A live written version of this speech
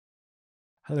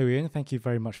Hello, Ian. Thank you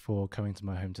very much for coming to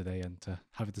my home today and to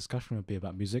have a discussion with me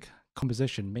about music,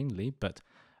 composition mainly, but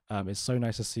it's so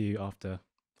nice to see you after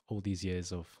all these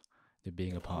years of it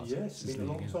being apart. Yes, it's This is been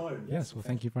a long yeah. time. Yes, Yes, well, thank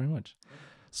thank you you. very much. Yeah.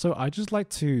 So I'd just like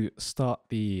to start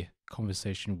the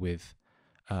conversation with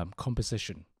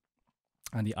composition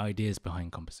and the ideas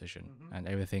behind composition Hmm. and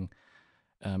everything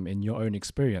in your own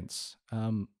experience.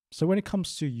 So when it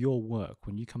comes to your work,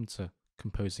 when you come to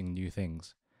composing new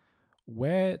things,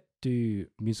 where do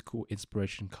musical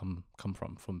inspiration come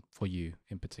from for you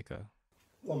in particular?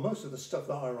 Well, most of the stuff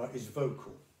that I write is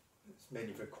vocal. It's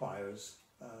mainly for choirs,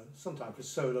 sometimes for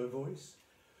solo voice.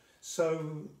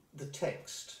 So the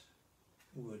text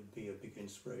would be a big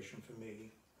inspiration for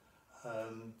me.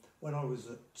 When I was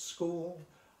at school,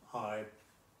 I,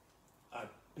 I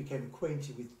became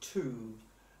acquainted with two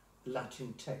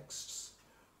Latin texts.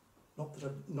 Not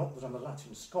that I'm a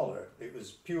Latin scholar. It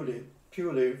was purely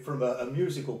from a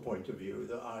musical point of view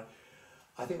that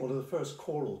I think one of the first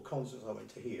choral concerts I went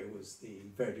to hear was the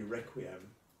Verdi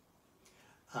Requiem,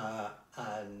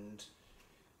 and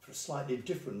for a slightly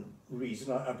different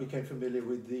reason, I became familiar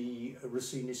with the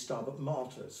Rossini Stabat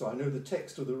Mater. So I know the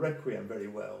text of the Requiem very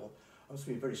well. I must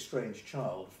be a very strange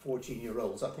child,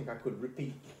 14-year-olds. I think I could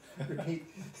repeat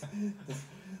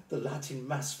the Latin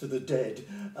Mass for the dead.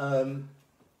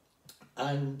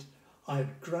 And I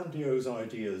had grandiose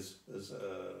ideas as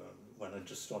when I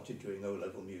just started doing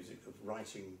O-level music of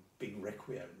writing big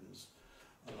requiems,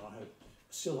 and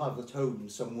still have at home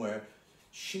somewhere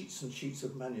sheets and sheets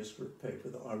of manuscript paper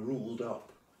that I ruled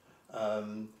up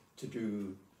to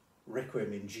do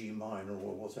requiem in G minor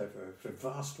or whatever for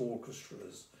vast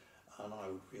orchestras, and I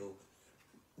would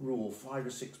rule 5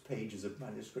 or 6 pages of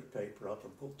manuscript paper up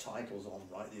and put titles on,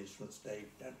 write the instruments name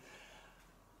down,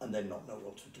 and then not know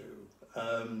what to do.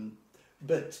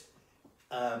 But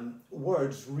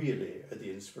words really are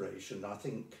the inspiration. I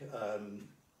think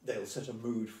they'll set a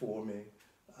mood for me,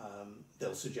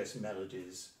 they'll suggest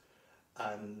melodies,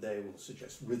 and they will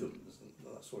suggest rhythms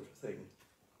and that sort of thing.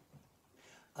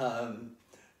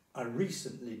 I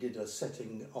recently did a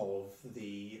setting of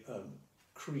the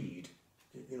Creed,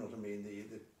 you know what I mean,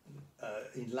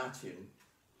 in Latin,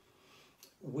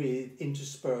 with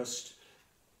interspersed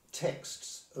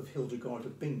texts of Hildegard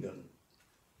of Bingen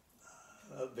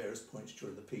at various points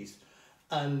during the piece.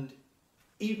 And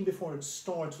even before I'd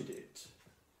started it,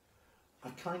 I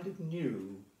kind of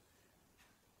knew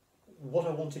what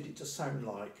I wanted it to sound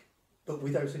like, but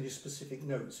without any specific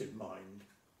notes in mind.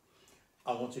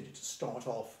 I wanted it to start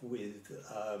off with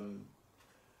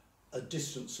a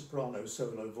distant soprano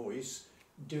solo voice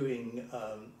doing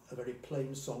a very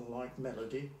plain song-like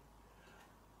melody,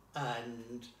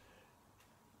 and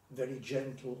very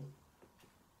gentle,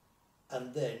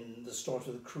 and then the start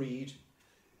of the Creed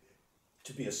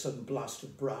to be a sudden blast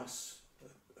of brass,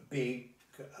 a big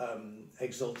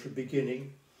exultory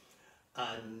beginning,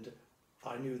 and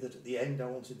I knew that at the end I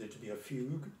wanted there to be a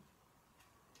fugue,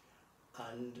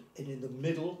 and in the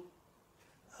middle,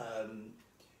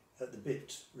 at the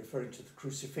bit referring to the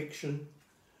crucifixion,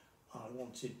 I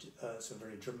wanted some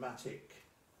very dramatic,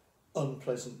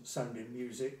 unpleasant sounding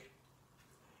music.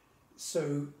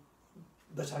 So,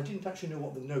 but I didn't actually know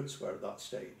what the notes were at that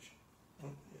stage.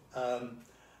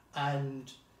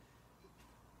 And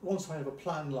once I have a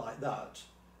plan like that,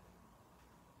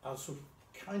 I'll sort of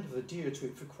kind of adhere to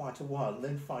it for quite a while and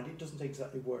then find it doesn't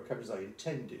exactly work out as I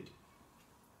intended.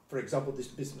 For example, this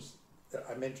business that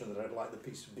I mentioned, that I'd like the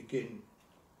piece to begin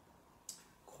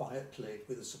quietly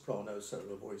with a soprano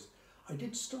solo voice. I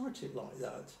did start it like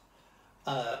that,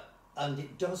 and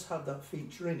it does have that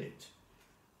feature in it,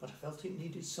 but I felt it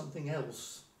needed something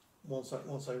else once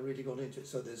I really got into it.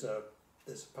 So there's a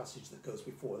passage that goes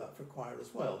before that for choir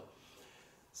as well.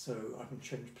 So I can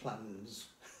change plans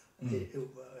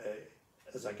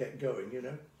as I get going, you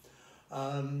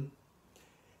know.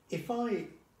 If I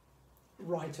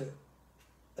write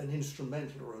an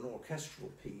instrumental or an orchestral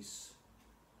piece,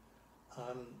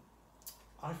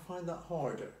 I find that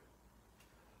harder.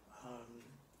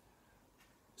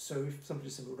 So if somebody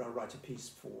said, would I write a piece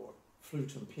for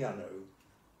flute and piano,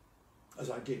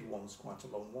 as I did once quite a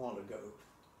long while ago,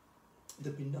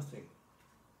 there'd be nothing.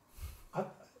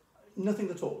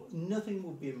 Nothing at all. Nothing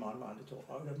would be in my mind at all.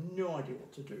 I would have no idea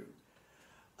what to do.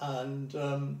 And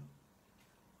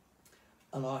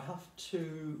I have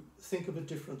to think of a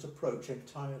different approach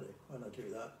entirely when I do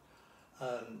that.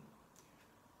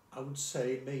 I would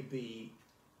say maybe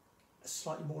a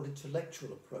slightly more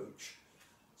intellectual approach.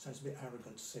 Sounds a bit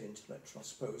arrogant to say intellectual, I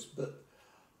suppose, but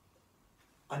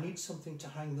I need something to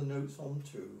hang the notes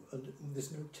onto, and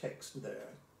there's no text there.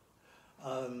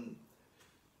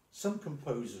 Some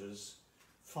composers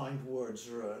find words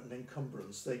are an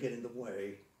encumbrance, they get in the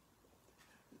way.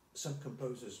 Some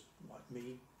composers, like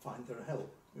me, find their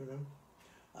help, you know.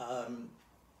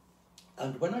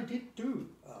 And when I did do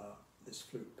this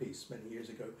flute piece many years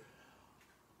ago,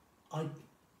 I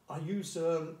used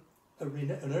an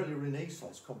early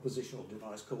Renaissance compositional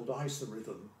device called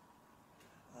isorhythm.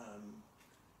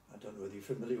 I don't know whether you're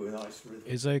familiar with isorhythm.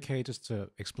 Is it okay just to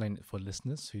explain it for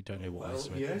listeners who don't know what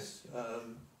isorhythm is? Yes,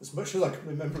 as much as I can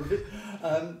remember of it.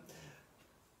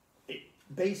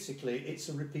 Basically, it's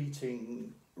a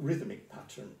repeating rhythmic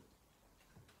pattern,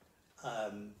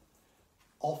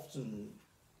 often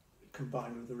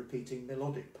combined with a repeating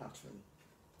melodic pattern.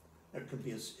 It can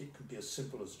be as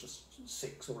simple as just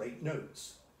 6 or 8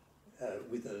 notes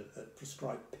with a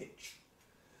prescribed pitch.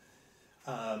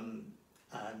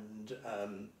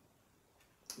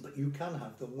 But you can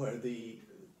have them where the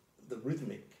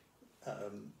rhythmic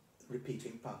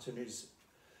repeating pattern is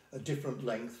a different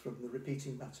length from the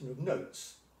repeating pattern of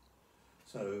notes.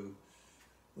 So,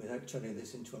 without turning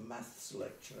this into a maths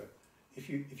lecture, if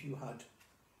you had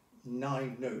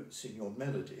 9 notes in your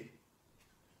melody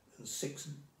and six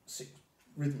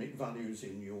rhythmic values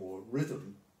in your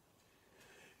rhythm,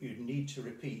 you'd need to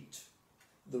repeat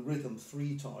the rhythm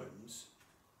 3 times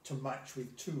to match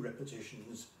with 2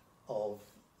 repetitions of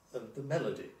the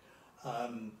melody.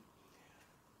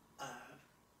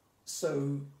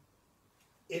 So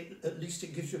at least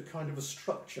it gives you a kind of a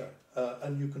structure,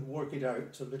 and you can work it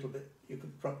out a little bit. You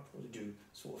can probably do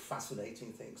sort of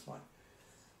fascinating things like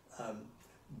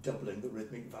doubling the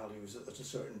rhythmic values at a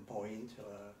certain point,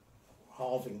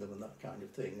 halving them and that kind of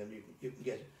thing, and you can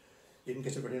get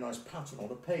a very nice pattern on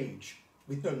a page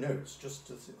with no notes, just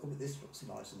to think, oh, this looks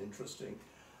nice and interesting.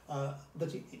 But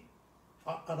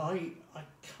I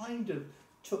kind of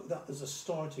took that as a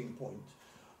starting point.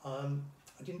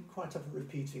 I didn't quite have a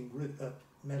repeating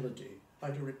melody. I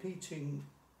had a repeating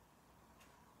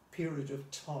period of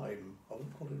time. I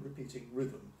wouldn't call it a repeating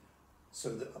rhythm.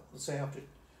 So that, say, after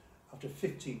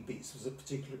 15 beats, there's a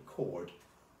particular chord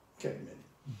came in.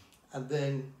 And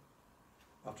then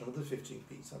after another 15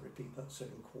 beats, I repeat that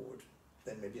same chord.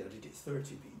 Then maybe I did it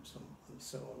 30 beats and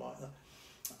so on like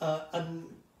that. And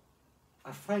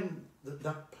I found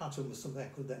that pattern was something I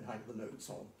could then hang the notes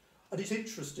on. And it's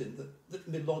interesting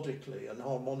that melodically and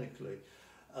harmonically,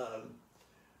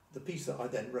 the piece that I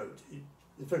then wrote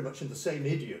is very much in the same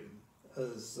idiom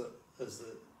as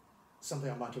something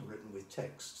I might have written with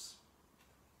texts.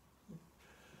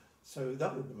 So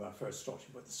that would be my first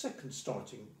starting point. The second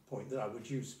starting point that I would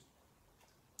use,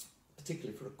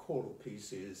 particularly for a choral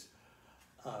piece, is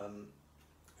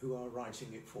who I'm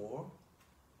writing it for.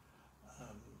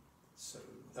 So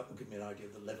that will give me an idea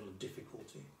of the level of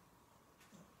difficulty.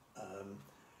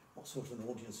 What sort of an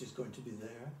audience is going to be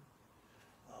there.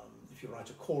 If you write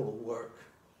a choral work,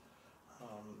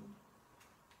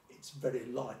 it's very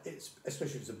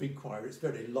especially if it's a big choir, it's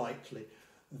very likely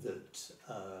that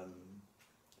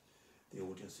the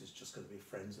audience is just going to be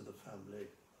friends of the family.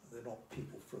 They're not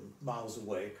people from miles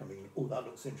away coming, oh, that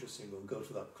looks interesting, we'll go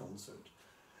to that concert.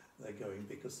 They're going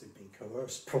because they've been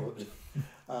coerced, probably.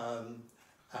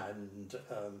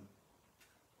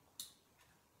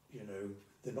 You know,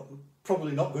 they're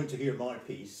probably not going to hear my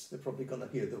piece. They're probably going to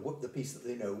hear the piece that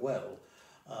they know well.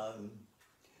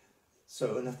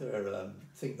 So another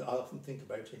thing that I often think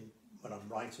about when I'm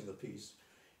writing a piece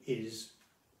is,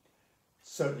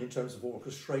 certainly in terms of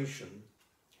orchestration,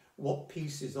 what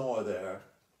pieces are there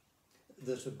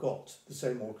that have got the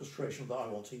same orchestration that I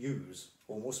want to use?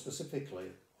 Or more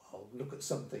specifically, I'll look at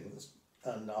something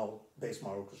and I'll base my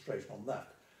orchestration on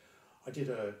that. I did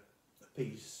a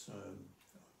piece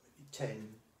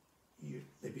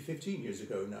maybe 15 years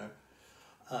ago now,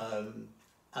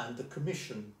 and the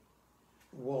commission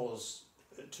was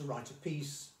to write a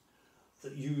piece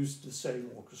that used the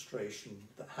same orchestration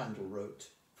that Handel wrote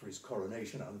for his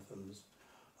coronation anthems,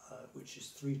 which is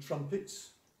 3 trumpets,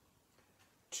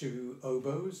 2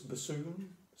 oboes,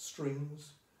 bassoon,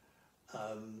 strings,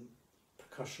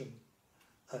 percussion,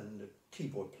 and a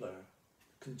keyboard player,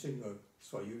 continuo.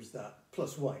 So I used that,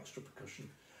 plus 1 extra percussion.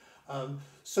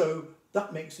 So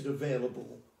that makes it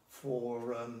available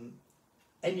for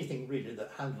anything really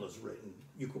that Handel has written.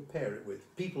 You could pair it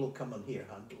with. People will come and hear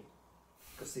Handel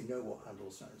because they know what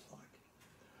Handel sounds like.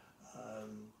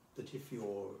 But if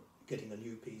you're getting a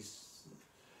new piece,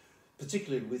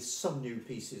 particularly with some new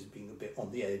pieces being a bit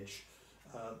on the edge,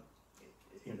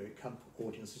 you know, it can put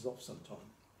audiences off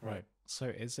sometime. Right. So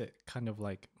is it kind of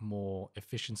like more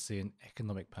efficiency and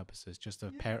economic purposes, just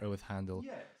to pair it with Handel?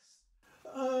 Yes.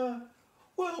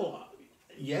 Well,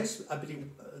 yes, I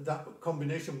believe that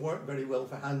combination worked very well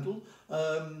for Handel,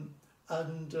 and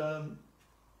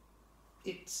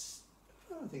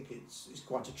I think it's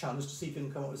quite a challenge to see if you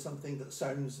can come up with something that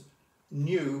sounds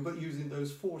new but using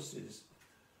those forces.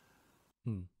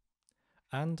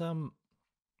 And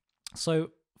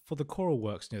so for the choral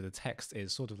works, the text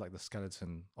is sort of like the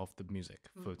skeleton of the music.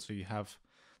 So you have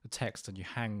the text and you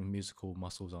hang musical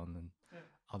muscles on and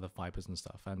other fibers and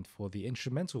stuff. And for the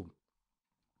instrumental,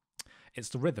 it's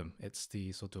the rhythm. It's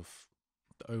the sort of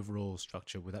the overall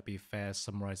structure. Would that be a fair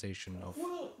summarization of?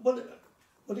 Well,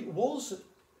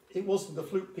 it wasn't the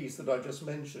flute piece that I just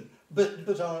mentioned,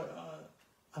 but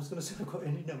I was going to say I've got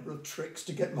any number of tricks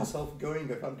to get myself going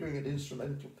if I'm doing an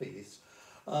instrumental piece.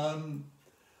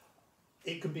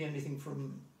 It could be anything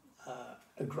from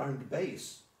a ground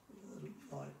bass,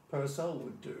 like Purcell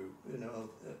would do,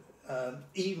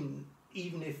 even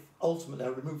if ultimately I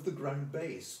remove the ground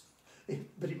bass,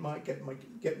 but it might get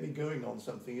me going on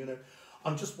something.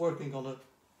 I'm just working on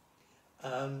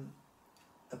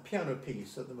a piano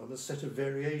piece at the moment, a set of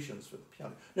variations for the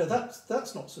piano. Now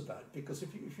that's not so bad, because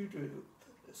if you do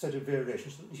a set of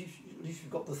variations, at least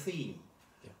you've got the theme.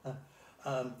 Yeah.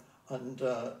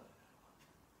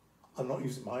 I'm not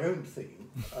using my own theme.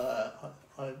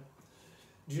 Do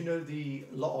you know the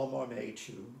La Marmee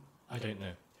tune? I don't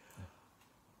know.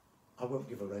 I won't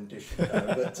give a rendition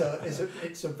now, but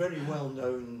it's a very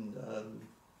well-known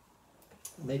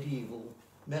medieval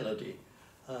melody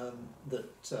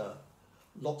that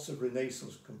lots of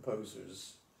Renaissance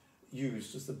composers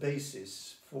used as the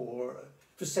basis for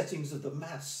settings of the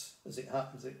Mass, as it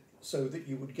happens, so that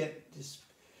you would get this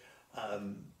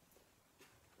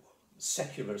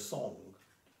secular song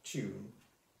tune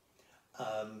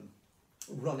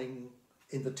running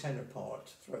in the tenor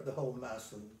part throughout the whole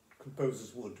Mass, and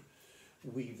composers would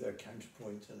weave their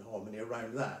counterpoint and harmony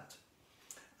around that.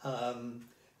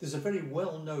 There's a very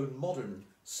well-known modern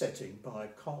setting by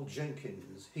Carl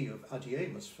Jenkins, he of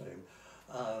Adiemus fame,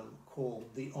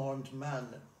 called the Armed Man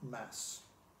Mass,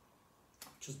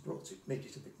 which has made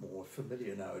it a bit more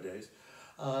familiar nowadays.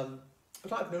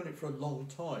 But I've known it for a long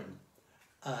time,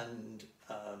 and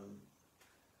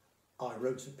I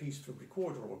wrote a piece for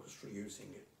recorder orchestra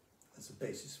using it as a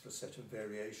basis for a set of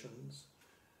variations.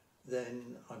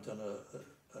 Then I've done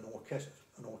an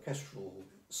orchestral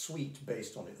suite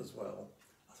based on it as well.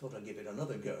 I thought I'd give it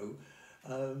another go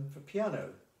for piano.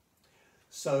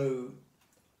 So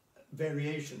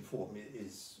variation for me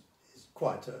is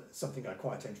quite something I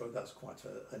quite enjoy. That's quite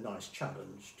a nice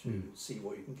challenge to see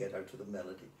what you can get out of the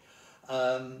melody.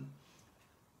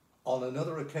 On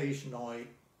another occasion, I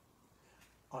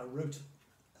wrote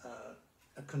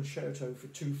a concerto for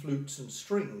two flutes and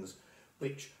strings,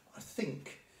 which I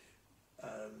think,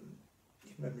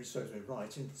 if memory serves me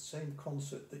right, in the same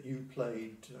concert that you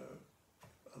played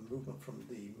a movement from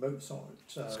the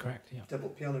Mozart That's correct, yeah. double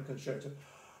piano concerto,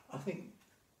 I think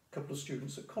a couple of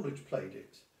students at college played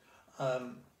it.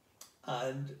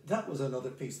 And that was another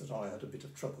piece that I had a bit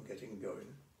of trouble getting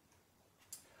going.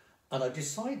 And I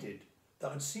decided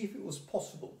that I'd see if it was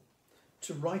possible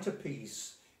to write a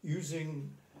piece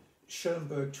using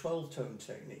Schoenberg 12-tone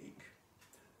technique,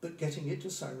 but getting it to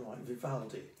sound like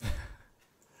Vivaldi.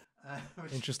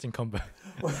 Interesting combo.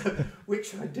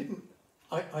 Which I didn't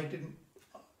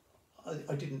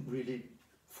really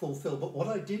fulfill. But what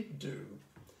I did do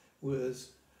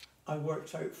was I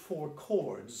worked out 4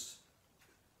 chords,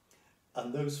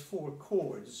 and those 4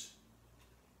 chords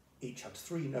each had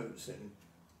 3 notes in,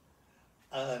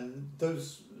 and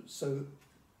those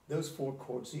 4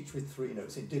 chords each with 3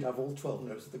 notes. It did have all 12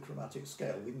 notes of the chromatic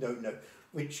scale with no note,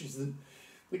 which is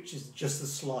just a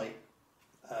slight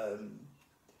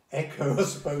echo, I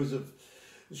suppose, of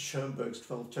Schoenberg's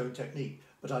 12-tone technique.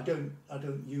 But I don't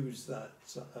use that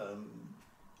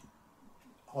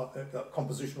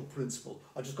compositional principle.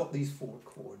 I just got these 4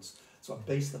 chords, so I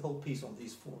based the whole piece on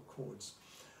these 4 chords,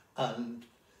 and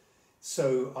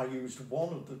so I used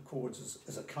one of the chords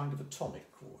as a kind of a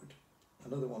tonic chord,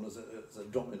 another one as a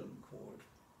dominant chord,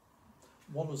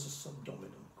 one as a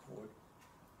subdominant chord,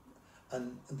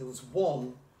 and there was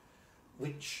one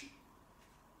which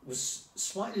was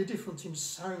slightly different in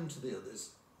sound to the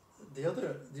others. The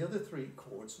other 3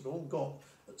 chords had all got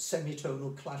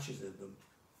semitonal clashes in them,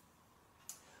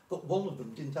 but one of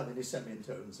them didn't have any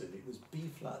semitones in. It was B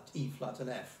flat, E flat, and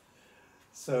F.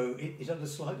 So it had a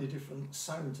slightly different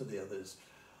sound to the others.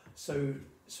 So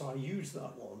I used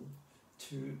that one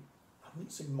to, I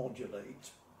wouldn't say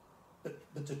modulate, but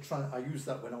I used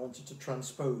that when I wanted to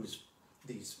transpose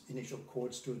these initial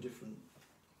chords to a different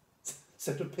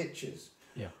set of pitches.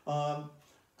 Yeah.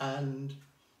 And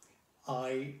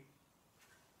I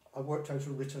worked out a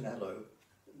ritornello,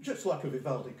 just like a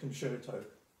Vivaldi concerto,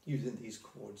 using these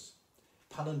chords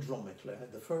palindromically. I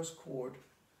had the first chord,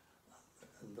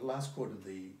 the last chord of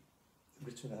the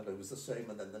ritornello was the same,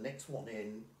 and then the next one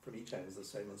in from each end was the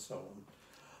same, and so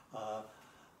on.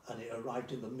 And it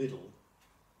arrived in the middle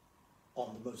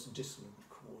on the most dissonant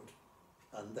chord.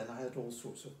 And then I had all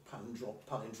sorts of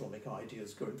palindromic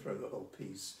ideas going through the whole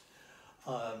piece.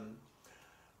 And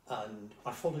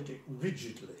I followed it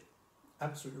rigidly,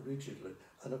 absolutely rigidly.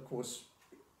 And of course,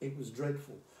 it was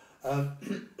dreadful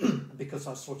because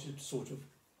I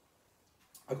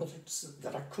I got it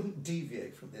that I couldn't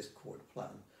deviate from this chord plan.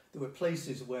 There were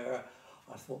places where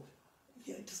I thought,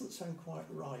 yeah, it doesn't sound quite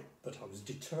right, but I was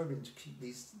determined to keep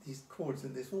these chords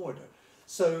in this order.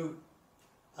 So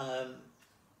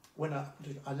when I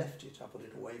left it, I put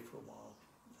it away for a while,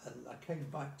 and I came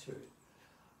back to it,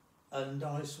 and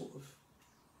I sort of,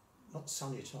 not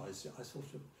sanitized it, I sort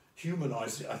of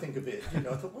humanized it, I think, a bit. You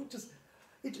know, I thought, well,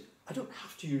 I don't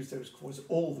have to use those chords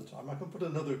all the time. I can put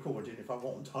another chord in if I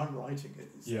want. I'm writing it.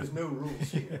 There's no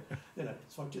rules here. You know,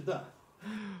 so I did that.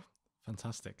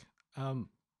 Fantastic.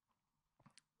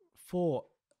 For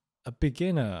a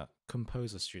beginner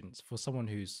composer student, for someone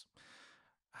who's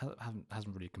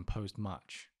hasn't really composed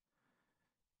much,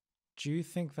 do you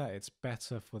think that it's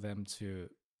better for them to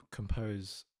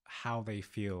compose how they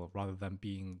feel rather than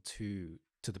being too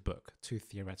to the book, too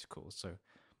theoretical? So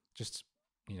just,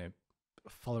 you know,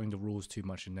 following the rules too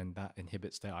much, and then that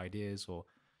inhibits their ideas? Or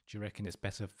do you reckon it's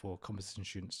better for composition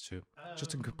students to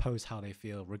just to compose how they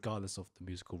feel regardless of the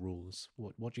musical rules?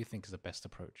 What do you think is the best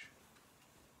approach?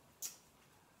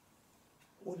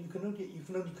 Well, you can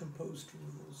only compose to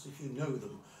rules if you know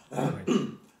them. Right.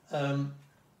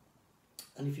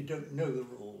 And if you don't know the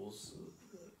rules,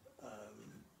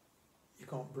 you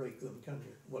can't break them, can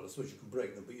you? Well, I suppose you can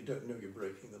break them, but you don't know you're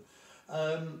breaking them.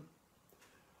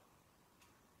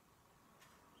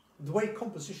 The way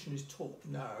composition is taught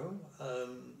now,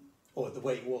 or the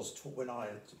way it was taught when I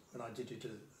did it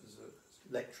as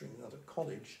a lecturing at a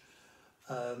college,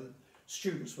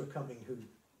 students were coming who,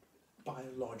 by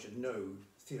and large, had no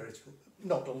theoretical,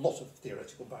 not a lot of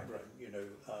theoretical background, you know,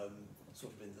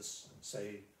 sort of in this,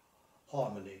 say,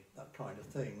 harmony, that kind of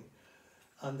thing,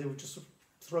 and they were just sort of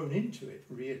thrown into it,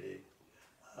 really.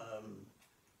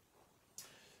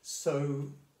 So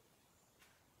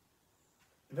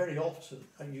very often,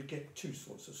 and you get two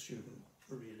sorts of student,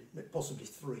 really, possibly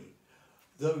three.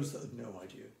 Those that had no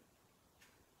idea.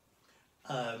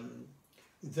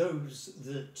 Those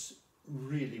that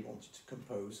really wanted to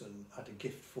compose and had a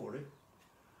gift for it.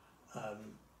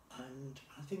 And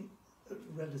I think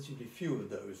relatively few of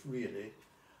those, really.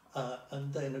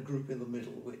 And then a group in the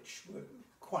middle which were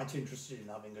quite interested in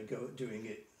having a go at doing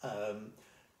it,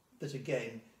 but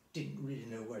again, didn't really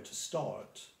know where to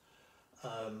start.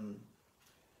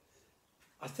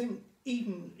 I think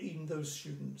even those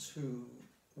students who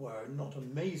were not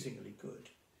amazingly good,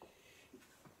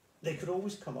 they could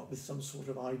always come up with some sort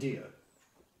of idea.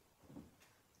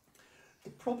 The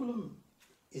problem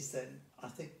is then, I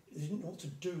think, they didn't know what to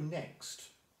do next,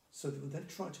 so they would then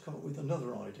try to come up with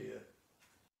another idea.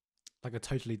 Like a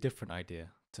totally different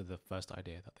idea to the first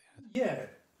idea that they had. Yeah,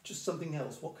 just something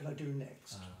else. What can I do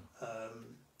next?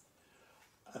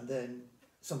 And then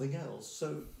something else.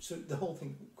 So the whole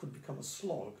thing could become a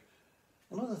slog.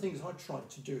 One of the things I tried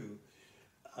to do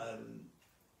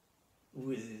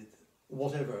with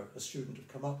whatever a student had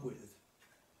come up with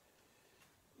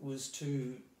was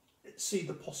to see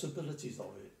the possibilities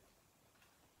of it.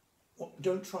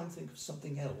 Don't try and think of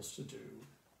something else to do.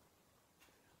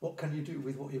 What can you do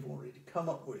with what you've already come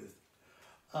up with?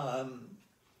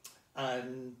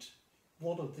 And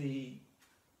what are the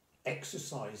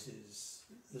exercises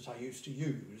that I used to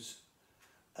use?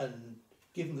 And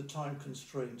given the time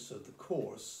constraints of the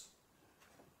course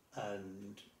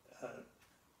and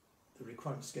the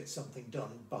requirements to get something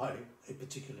done by a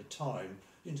particular time,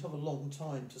 you didn't have a long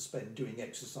time to spend doing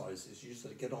exercises. You just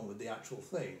had to get on with the actual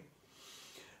thing.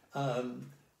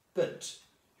 But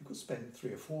you could spend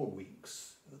 3 or 4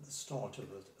 weeks at the start of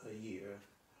a year,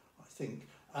 I think,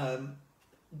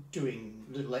 doing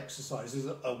little exercises,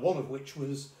 one of which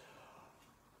was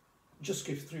just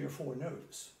give 3 or 4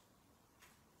 notes.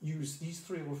 Use these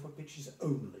 3 or 4 pitches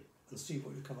only and see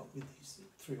what you come up with these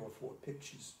 3 or 4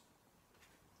 pitches.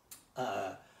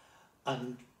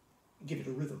 And give it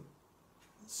a rhythm.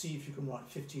 See if you can write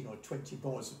 15 or 20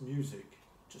 bars of music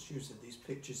just using these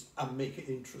pitches and make it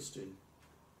interesting.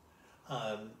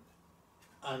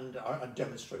 And I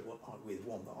demonstrate with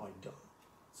one that I'd done.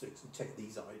 So you can take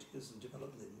these ideas and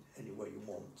develop them in any way you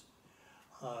want.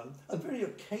 And very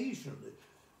occasionally,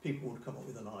 people would come up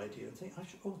with an idea and think, I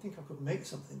think I could make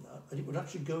something that, and it would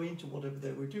actually go into whatever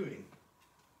they were doing.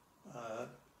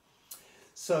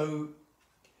 So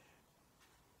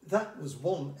that was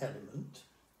one element.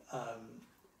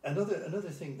 Another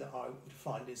thing that I would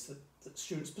find is that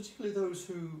students, particularly those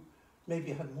who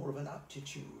maybe had more of an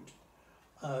aptitude,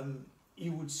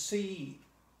 you would see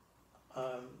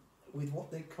with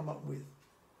what they come up with,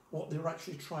 what they're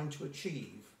actually trying to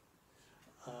achieve.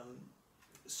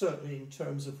 Certainly in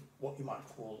terms of what you might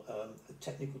call a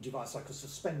technical device like a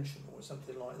suspension or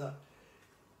something like that,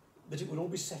 but it would all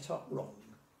be set up wrong.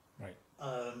 Right.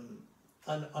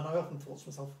 And I often thought to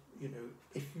myself, you know,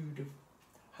 if you'd have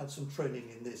had some training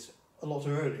in this a lot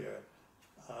earlier,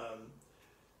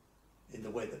 in the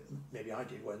way that maybe I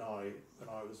did when I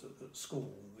was at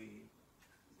school,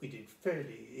 we did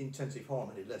fairly intensive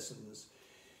harmony lessons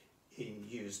in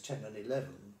years 10 and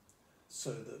 11,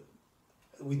 so that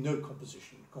with no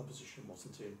composition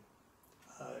wasn't in.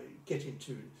 Get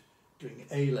into doing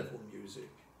A-level music,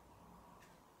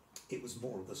 it was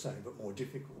more of the same but more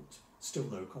difficult. Still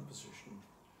no composition,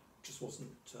 just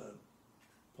wasn't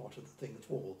part of the thing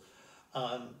at all.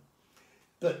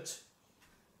 But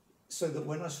so that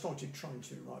when I started trying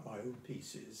to write my own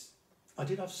pieces, I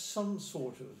did have some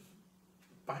sort of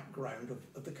background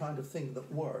of the kind of thing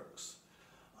that works.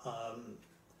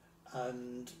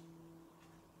 And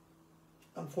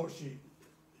unfortunately,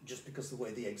 just because the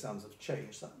way the exams have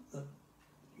changed, that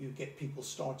you get people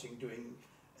starting doing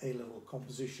A-level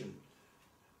composition,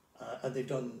 and they've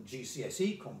done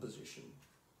GCSE composition,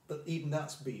 but even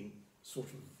that's been sort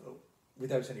of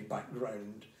without any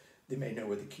background. They may know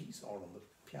where the keys are on the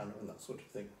piano and that sort of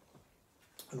thing,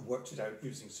 and worked it out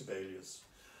using Sibelius,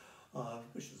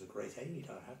 which is a great aid,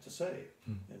 I have to say,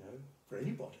 you know, for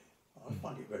anybody. I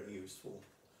find it very useful.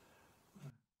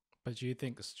 But do you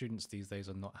think students these days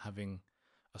are not having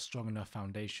a strong enough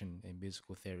foundation in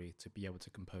musical theory to be able to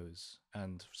compose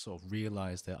and sort of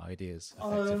realise their ideas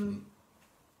effectively?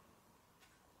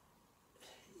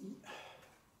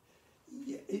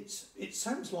 Yeah, it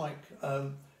sounds like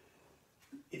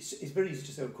it's very easy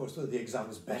to say, of course, that the exam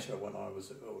was better when I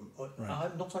was at home. Right.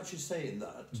 I'm not actually saying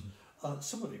that.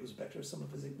 Some of it was better, some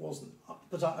of it wasn't.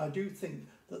 But I do think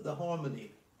that the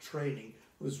harmony training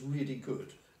was really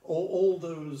good. All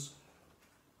those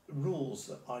rules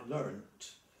that I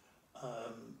learnt,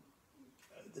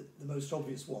 the most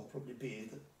obvious one probably being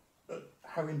that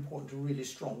how important a really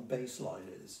strong bass line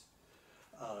is.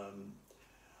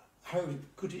 How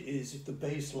good it is if the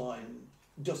bass line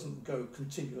doesn't go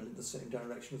continually in the same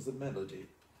direction as the melody.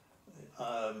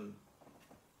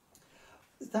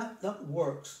 That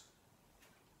works.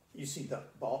 You see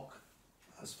that Bach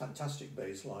has fantastic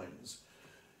bass lines.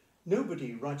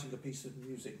 Nobody writing a piece of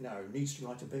music now needs to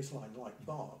write a bass line like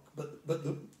Bach, but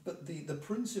the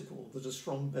principle that a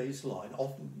strong bass line,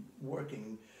 often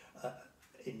working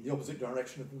in the opposite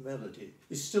direction of the melody,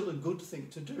 is still a good thing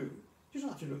to do. You don't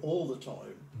have to do it all the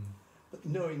time, but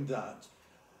knowing that,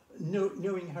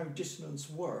 knowing how dissonance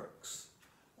works,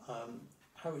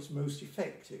 how it's most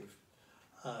effective.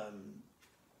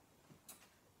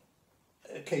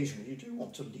 Occasionally you do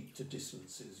want to leap to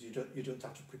dissonances. You don't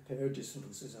have to prepare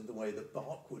dissonances in the way that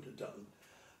Bach would have done,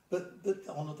 but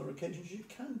on other occasions you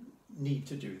can need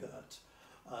to do that.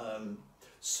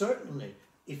 Certainly,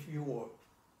 if you're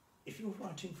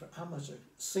writing for amateur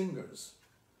singers,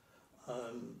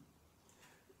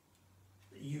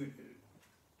 you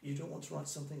don't want to write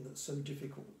something that's so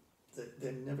difficult that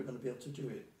they're never going to be able to do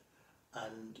it.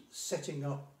 And setting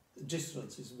up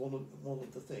dissonance is one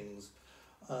of the things.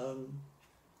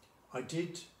 I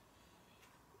did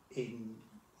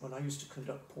when I used to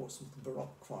conduct Portsmouth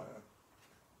Baroque Choir,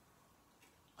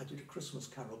 I did a Christmas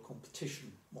carol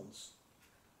competition once,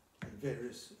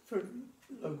 for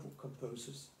local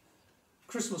composers.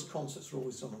 Christmas concerts are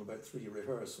always done on about 3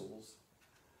 rehearsals,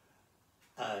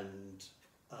 and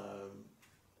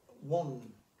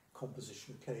one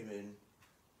composition came in,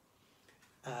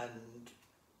 and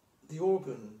the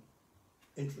organ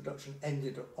introduction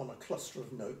ended on a cluster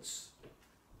of notes,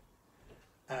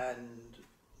 and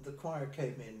the choir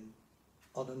came in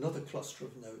on another cluster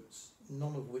of notes,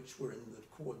 none of which were in the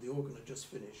chord the organ had just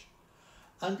finished.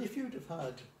 And if you'd have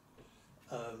had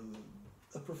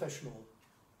a professional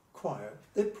choir,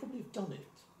 they'd probably have done it.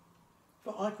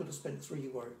 But I could have spent 3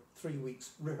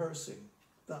 weeks rehearsing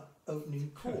that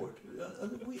opening chord,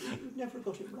 and we never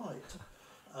got it right.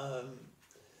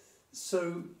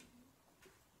 So,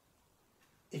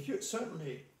 if you're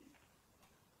certainly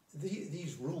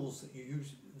these rules that you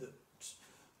use that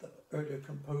earlier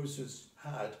composers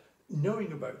had,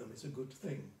 knowing about them is a good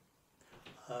thing,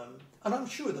 and I'm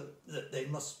sure that they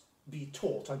must be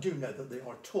taught. I do know that they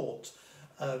are taught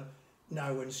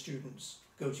now when students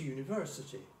go to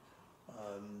university.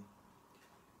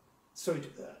 So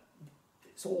it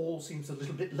all seems a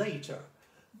little bit later,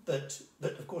 but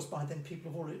of course by then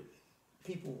people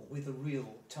with a real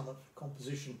talent for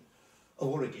composition have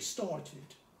already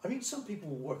started. I mean, some people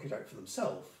will work it out for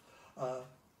themselves,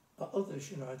 but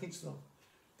others, I think so.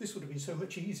 This would have been so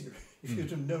much easier if you'd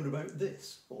have known about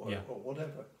this or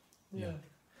whatever. Yeah.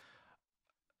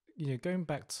 Going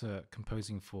back to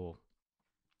composing for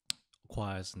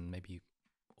choirs and maybe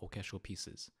orchestral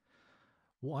pieces,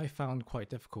 what I found quite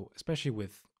difficult, especially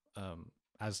with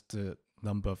as the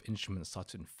number of instruments start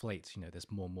to inflate,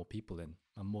 there's more and more people in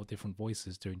and more different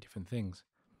voices doing different things.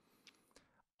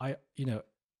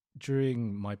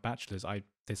 During my bachelor's, I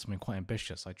did something quite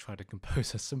ambitious. I tried to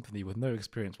compose a symphony with no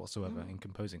experience whatsoever in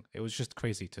composing. It was just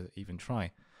crazy to even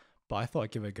try, but I thought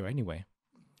I'd give it a go anyway.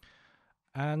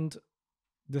 And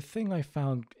the thing I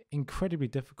found incredibly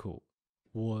difficult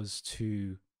was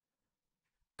to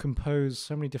compose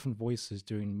so many different voices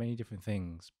doing many different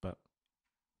things, but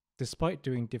despite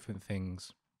doing different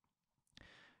things,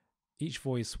 each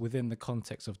voice within the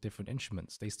context of different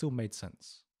instruments, they still made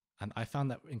sense. And I found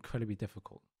that incredibly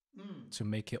difficult to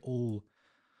make it all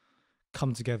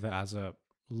come together as a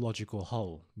logical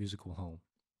whole, musical whole.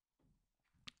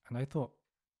 And I thought,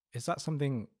 is that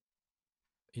something,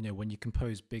 when you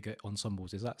compose bigger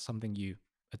ensembles, is that something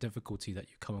a difficulty that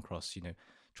you come across,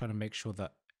 trying to make sure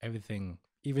that everything,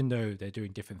 even though they're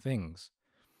doing different things,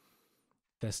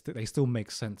 they still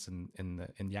make sense in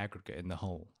the aggregate, in the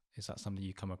whole? Is that something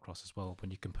you come across as well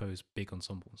when you compose big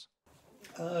ensembles?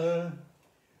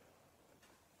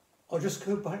 I'll just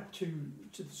go back to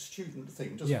the student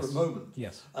thing just for a moment.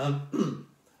 Yes. And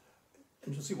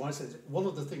you'll see why I said it. One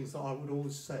of the things that I would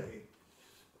always say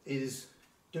is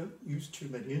don't use too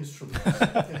many instruments.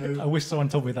 I wish someone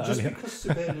told me that earlier. Just because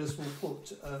Sibelius will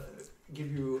give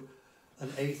you an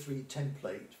A3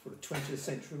 template for a 20th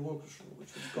century orchestra,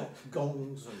 which has got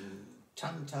gongs and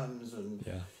tam-tams and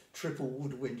triple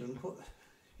woodwind, and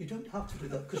you don't have to do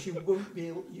that because you won't be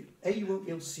able. You won't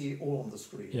be able to see it all on the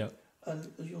screen. Yeah.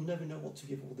 And you'll never know what to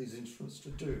give all these instruments to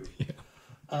do.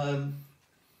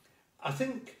 I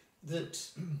think that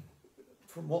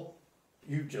from what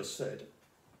you just said,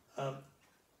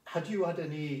 had you had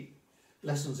any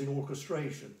lessons in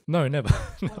orchestration? No, never.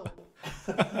 No.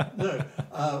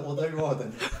 Well, there you are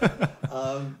then.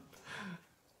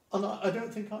 And I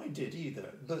don't think I did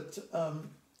either. But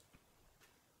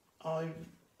I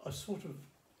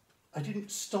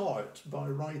didn't start by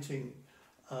writing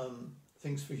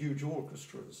things for huge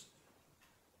orchestras.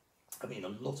 I mean, a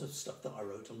lot of stuff that I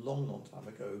wrote a long, long time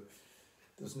ago,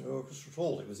 there was no orchestra at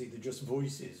all. It was either just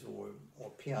voices or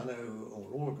piano or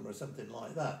organ or something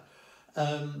like that.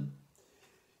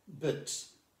 But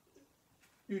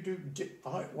you do.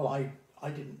 I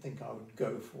didn't think I would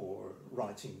go for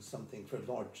writing something for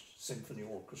a large symphony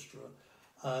orchestra,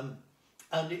 and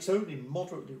it's only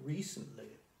moderately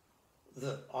recently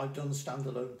that I've done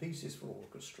standalone pieces for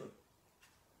orchestra.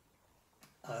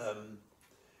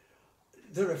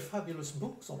 There are fabulous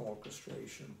books on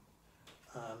orchestration.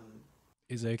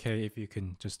 Is it okay if you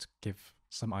can just give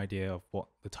some idea of what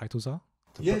the titles are?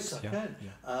 Yes, I can.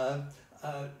 Yeah.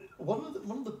 One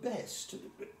of the best,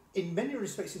 in many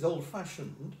respects, is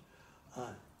old-fashioned.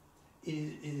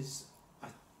 Is I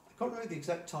can't remember the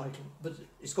exact title, but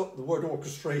it's got the word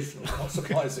orchestration, not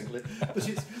surprisingly.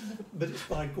 but it's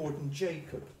by Gordon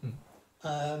Jacob,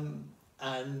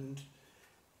 and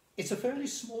it's a fairly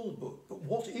small book. But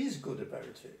what is good about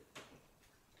it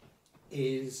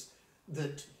is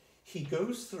that he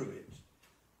goes through it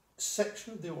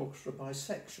section of the orchestra by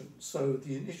section. So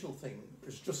the initial thing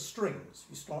is just strings.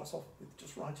 He starts off with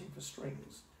just writing for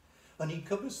strings, and he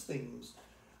covers things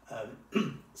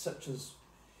such as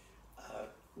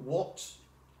what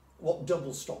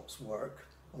double stops work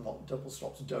and what double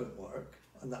stops don't work,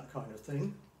 and that kind of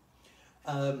thing,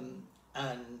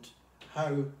 and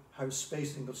how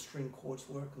spacing of string chords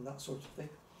work and that sort of thing.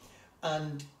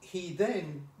 And he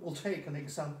then will take an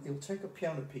example. He'll take a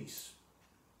piano piece,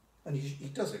 and he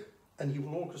does it, and he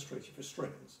will orchestrate it for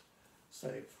strings.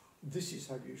 Say, this is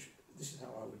how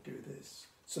I would do this.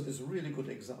 So there's a really good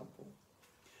example.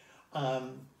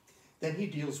 Then he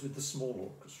deals with the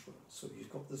small orchestra. So he's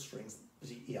got the strings, but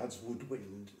he adds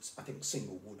woodwind, I think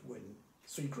single woodwind.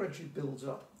 So he gradually builds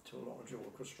up to a large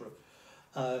orchestra.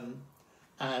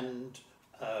 And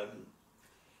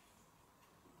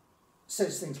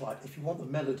says things like, if you want the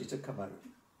melody to come out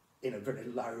in a very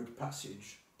loud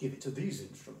passage, give it to these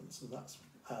instruments. And that's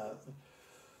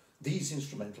these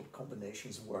instrumental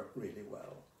combinations work really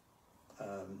well.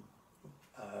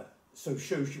 So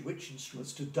shows you which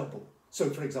instruments to double. So,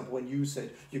 for example, when you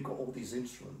said you've got all these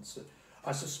instruments,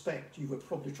 I suspect you were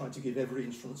probably trying to give every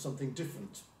instrument something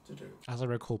different to do. As I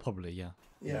recall, probably, yeah.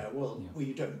 Yeah, well, Yeah.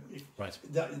 we don't. Right.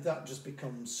 That just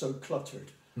becomes so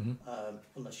cluttered, Mm-hmm.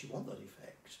 unless you want that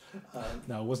effect.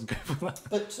 No, I wasn't going for that.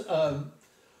 But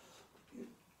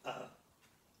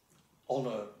on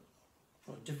a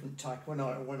different tack, when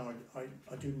I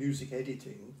do music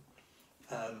editing,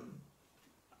 and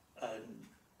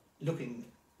looking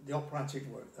the operatic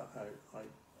work that I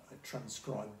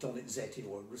transcribed, Donizetti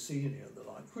or Rossini and the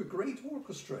like, who are great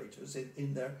orchestrators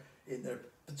in their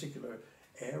particular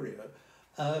area.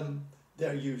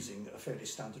 They're using a fairly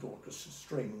standard orchestra: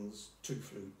 strings, 2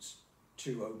 flutes,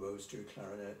 2 oboes, 2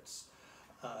 clarinets,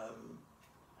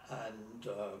 and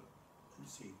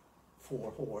let's see,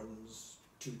 4 horns,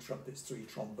 2 trumpets, 3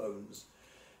 trombones.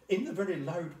 In the very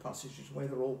loud passages where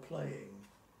they're all playing,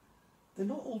 they're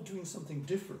not all doing something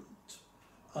different.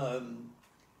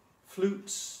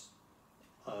 Flutes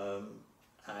and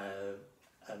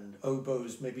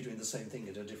oboes may be doing the same thing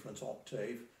in a different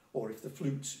octave, or if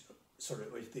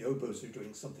the oboes are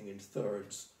doing something in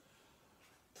thirds,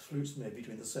 the flutes may be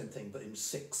doing the same thing but in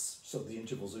sixths, so the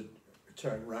intervals are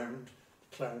turned round.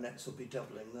 Clarinets will be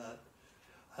doubling that.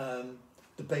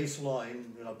 The bass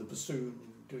line, you'll have the bassoon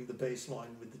doing the bass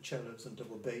line with the cellos and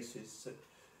double basses. So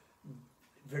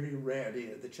very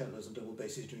rarely are the cellos and double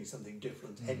basses doing something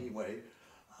different anyway.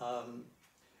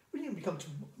 When you become to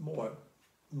more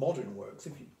modern works,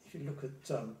 if you look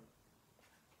at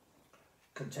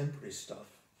contemporary stuff,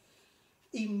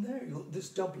 even there, this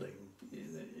doubling,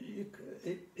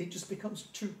 it just becomes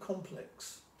too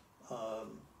complex.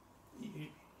 You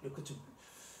look at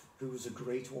who was a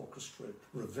great orchestra,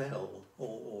 Ravel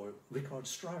or Richard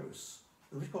Strauss.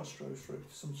 Richard Strauss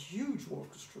wrote some huge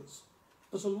orchestras,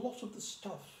 but a lot of the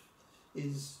stuff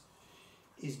is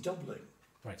doubling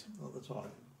Right. all the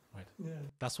time. Right. Yeah.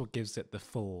 That's what gives it the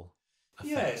full effect.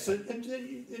 Yes, and then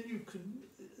you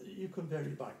can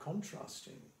vary by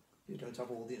contrasting. You don't have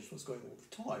all the instruments going all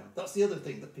the time. That's the other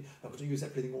thing, that people have to use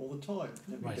everything all the time.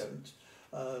 No, we Right. don't.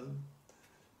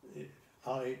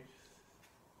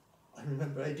 I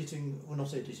remember editing, well,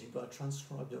 not editing, but I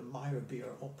transcribed a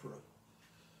Meyerbeer opera,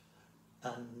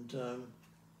 and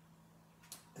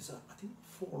it's I think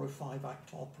 4 or 5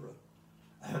 act opera,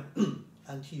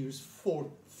 and he used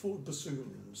four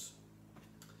bassoons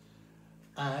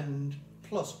and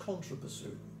plus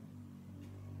contrabassoon,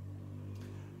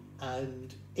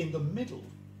 and in the middle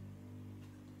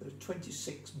there are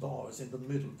 26 bars in the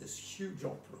middle of this huge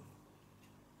opera.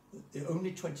 The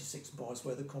only 26 bars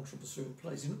where the contrabassoon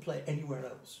plays. He didn't play anywhere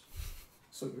else.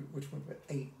 So we're talking about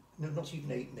not even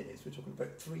 8 minutes, we're talking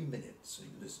about 3 minutes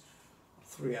in this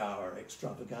 3-hour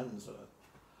extravaganza.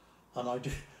 And I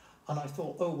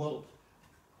thought, oh well,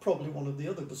 probably one of the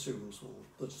other bassoons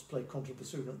will just play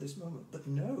contrabassoon at this moment. But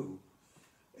no,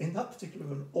 in that particular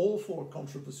one, all 4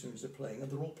 contrabassoons are playing, and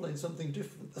they're all playing something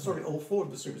different. Sorry, all 4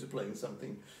 bassoons are playing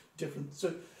something different.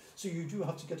 So you do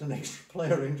have to get an extra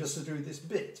player in just to do this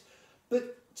bit.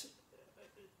 But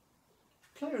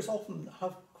players often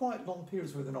have quite long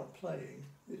periods where they're not playing.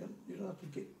 You don't have to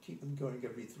keep them going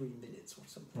every 3 minutes or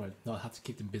something. Right. Not have to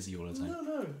keep them busy all the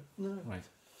time. No. Right.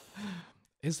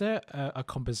 Is there a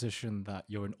composition that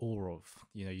you're in awe of?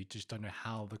 You just don't know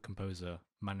how the composer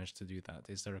managed to do that.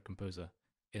 Is there a composer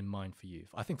in mind for you?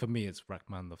 I think for me, it's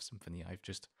Rachmaninoff Symphony.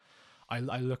 I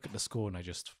look at the score and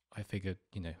I figured,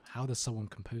 how does someone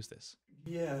compose this?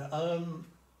 Yeah.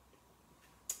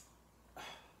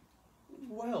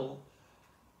 Well,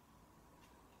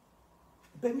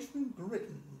 Benjamin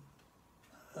Britten,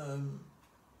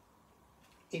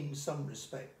 in some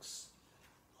respects,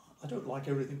 I don't like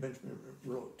everything Benjamin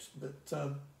wrote,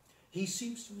 but he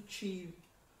seems to achieve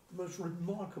the most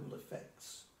remarkable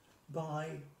effects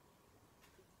by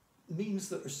means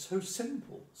that are so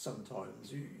simple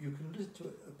sometimes. You can listen to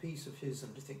a piece of his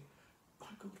and you think, my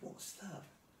God, what's that?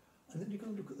 And then you go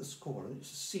and look at the score and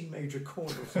it's a C major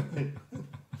chord or something.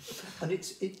 And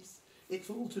it's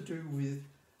all to do with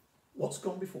what's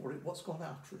gone before it, what's gone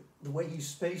after it, the way he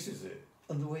spaces it,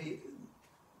 and the way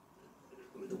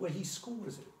he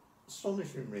scores it.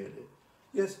 Astonishing, really.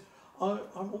 Yes,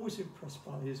 I'm always impressed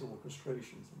by his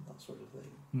orchestrations and that sort of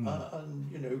thing.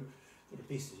 And there are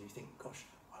pieces you think, gosh,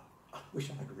 I wish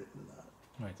I had written that.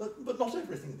 Right. But not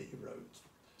everything that he wrote.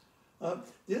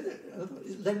 The other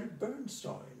is Leonard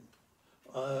Bernstein,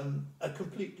 a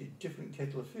completely different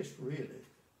kettle of fish, really.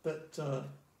 But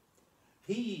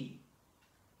he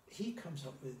comes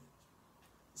up with,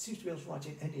 seems to be able to write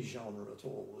in any genre at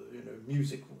all.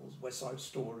 Musicals, West Side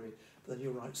Story. But then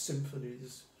he'll write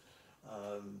symphonies,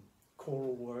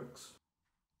 choral works.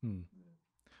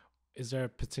 Is there a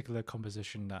particular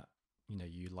composition that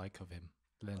you like of him?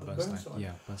 Leonard Bernstein. Bernstein.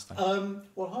 Yeah, Bernstein.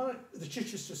 Well, the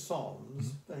Chichester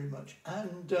Psalms very much,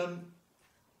 and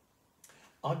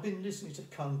I've been listening to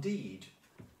Candide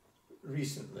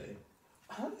recently.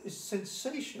 And it's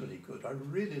sensationally good. I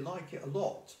really like it a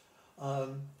lot. I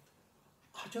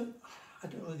don't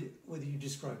know whether you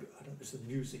describe it. I don't know if it's a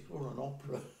music or an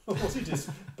opera or what it is,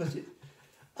 but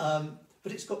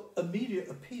it's got immediate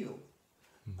appeal.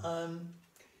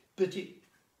 But it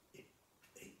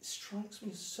strikes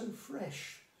me as so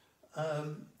fresh.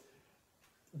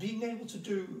 Being able to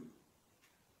do,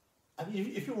 I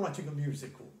mean, if you're writing a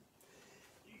musical,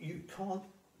 you can't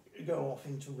go off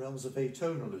into realms of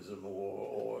atonalism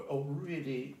or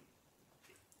really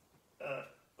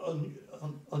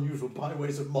unusual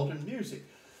byways of modern music.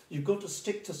 You've got to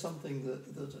stick to something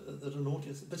that an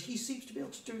audience. But he seems to be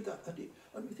able to do that. And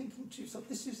I'm thinking to yourself,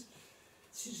 this is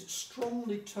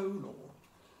strongly tonal,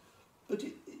 but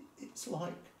it's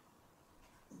like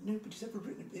nobody's ever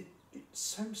written it. It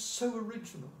sounds so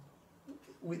original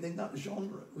within that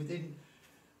genre, within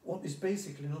what is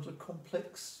basically not a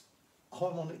complex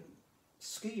harmonic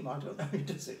scheme. I don't know how he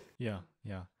does it. Yeah.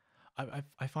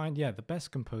 I find, the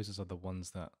best composers are the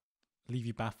ones that leave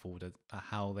you baffled at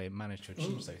how they manage to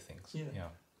achieve those things. Yeah.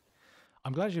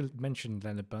 I'm glad you mentioned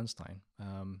Leonard Bernstein.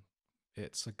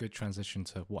 It's a good transition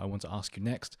to what I want to ask you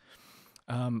next.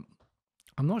 I'm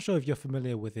not sure if you're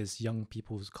familiar with his young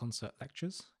people's concert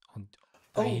lectures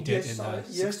he did in the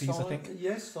 60s, I think.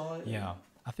 Yes, I. Yeah.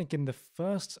 I think in the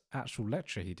first actual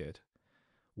lecture he did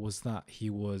was that he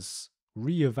was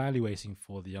re-evaluating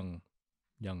for the young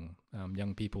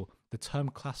people the term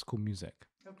classical music.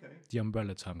 Okay. The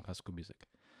umbrella term classical music.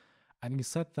 And he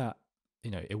said that,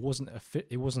 it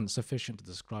wasn't sufficient to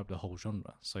describe the whole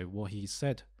genre. So what he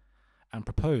said and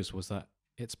proposed was that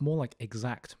it's more like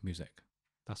exact music.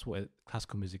 That's what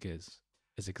classical music is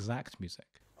exact music.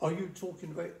 Are you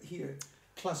talking about here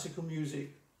classical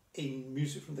music in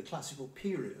music from the classical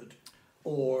period,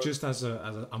 or just as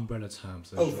an umbrella term?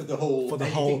 So for the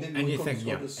whole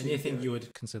anything you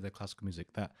would consider classical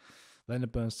music? That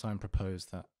Leonard Bernstein proposed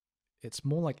that it's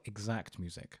more like exact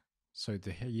music. So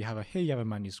you have a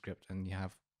manuscript and you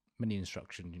have many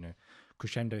instructions.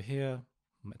 Crescendo here,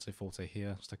 mezzo forte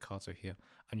here, staccato here,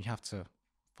 and you have to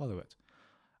follow it.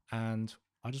 And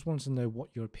I just wanted to know what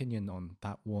your opinion on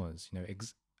that was.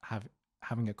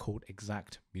 Having it called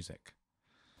exact music.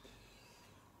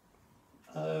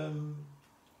 Well,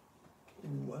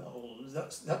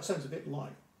 that sounds a bit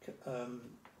like.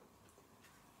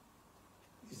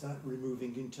 Is that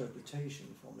removing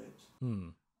interpretation from it?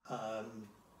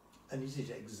 And is it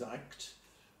exact?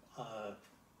 I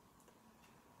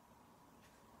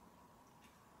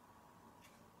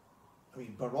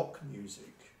mean, Baroque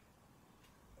music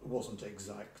wasn't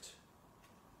exact.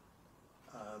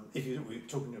 If we're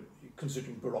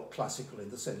considering Baroque classical in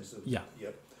the sense of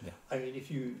I mean, if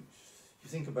you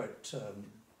think about,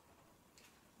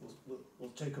 we'll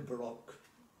take a Baroque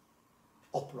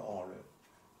opera aria,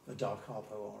 a dark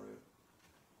harpo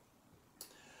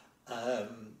aria.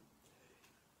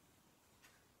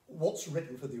 What's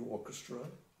written for the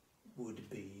orchestra would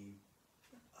be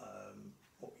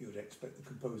what you would expect the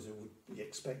composer would be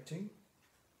expecting.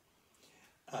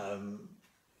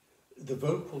 The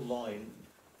vocal line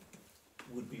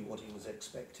would be what he was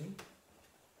expecting.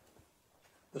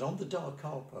 But on the dark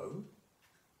harpo,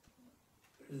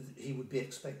 he would be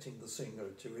expecting the singer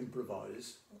to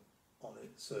improvise on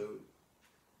it, so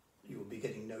you would be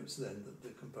getting notes then that the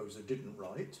composer didn't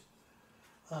write.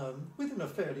 Within a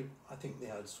fairly, I think they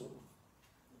had sort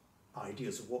of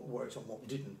ideas of what worked and what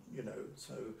didn't,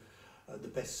 so the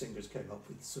best singers came up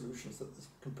with solutions that the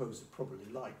composer probably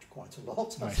liked quite a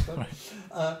lot. Right.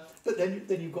 But then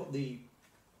you've got the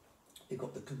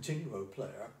continuo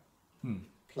player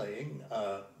playing.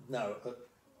 Now,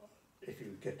 if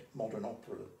you get modern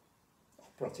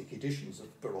operatic editions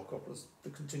of Baroque operas, the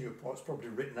continuo part's probably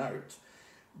written out,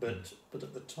 but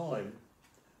at the time,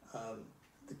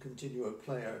 the continuo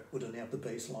player would only have the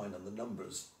bass line and the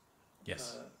numbers.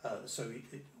 Yes. So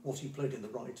what he played in the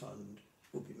right hand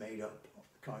would be made up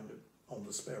kind of on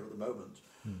the spur of the moment.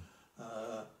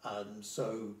 And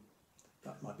so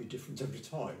that might be different every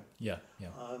time. Yeah.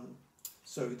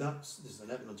 So there's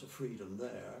an element of freedom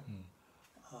there.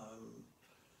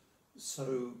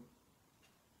 So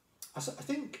I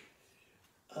think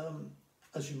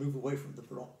as you move away from the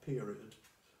Baroque period,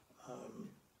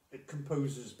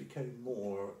 composers became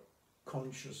more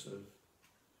conscious of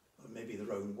maybe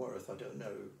their own worth, I don't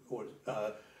know, or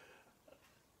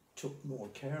took more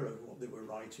care of what they were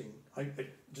writing.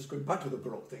 Just going back to the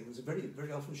Baroque thing, it's very,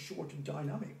 very often short in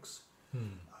dynamics.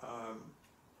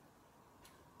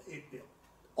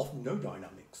 Often no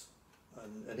dynamics,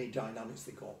 and any dynamics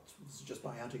they got was just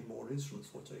by adding more instruments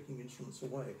or taking instruments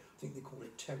away. I think they call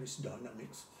it terrace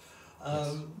dynamics.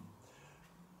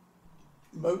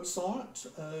 Mozart,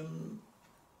 a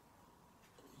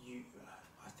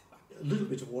little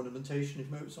bit of ornamentation in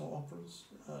Mozart operas.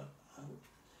 The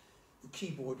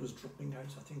keyboard was dropping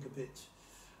out, I think, a bit.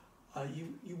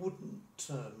 You wouldn't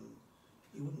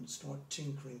start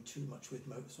tinkering too much with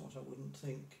Mozart, I wouldn't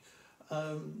think.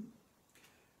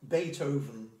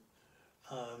 Beethoven.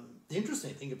 The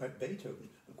interesting thing about Beethoven,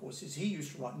 of course, is he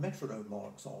used to write metronome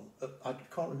marks on. I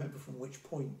can't remember from which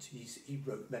point he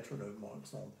wrote metronome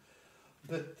marks on,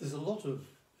 but there's a lot of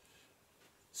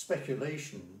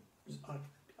speculation. I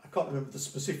can't remember the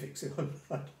specifics. I'm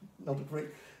not a great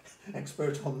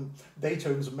expert on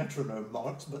Beethoven's metronome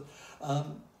marks, but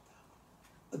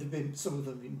they've been, some of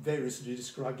them been variously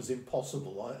described as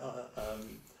impossible. I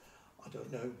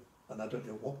don't know, and I don't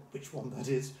know which one that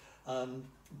is.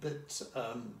 But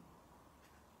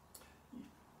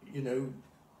you know,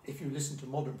 if you listen to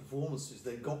modern performances,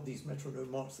 they've got these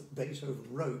metronome marks that Beethoven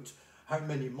wrote. How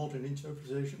many modern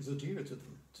interpretations adhere to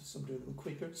them? To some do them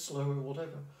quicker, slower,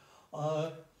 whatever.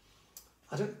 I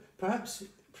don't. Perhaps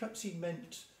he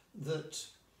meant that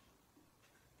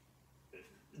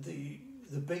the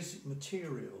basic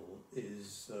material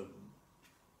is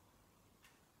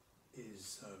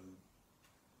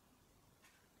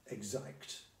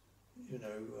exact. You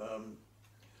know,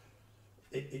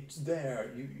 it's there.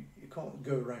 You can't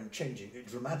go around changing it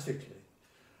dramatically.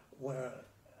 Where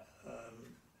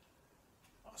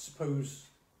I suppose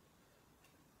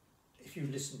if you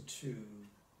listen to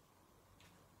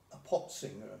a pop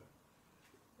singer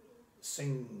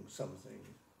sing something,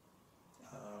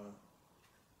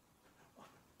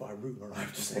 by rumour I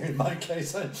have to say in my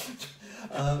case, I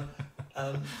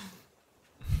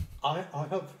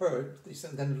have heard this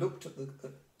and then looked at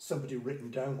somebody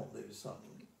written down what they've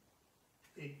sung.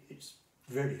 It's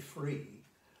very free,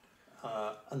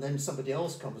 and then somebody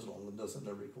else comes along and does a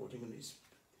recording, and it's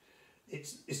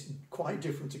quite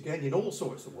different again in all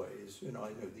sorts of ways. You know, I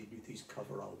know they do these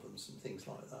cover albums and things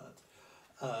like that.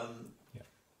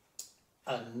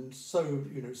 And so,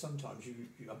 you know, sometimes you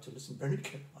have to listen very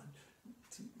carefully.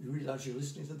 You realise you're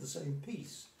listening to the same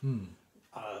piece.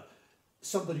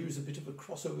 Somebody who's a bit of a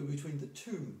crossover between the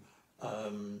two,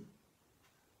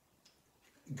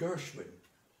 Gershwin.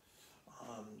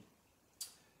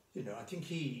 You know, I think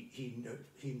he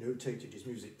notated his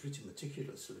music pretty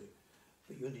meticulously,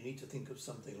 but you only need to think of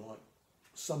something like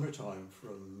Summertime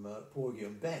from Porgy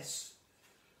and Bess.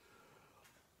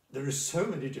 There are so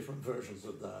many different versions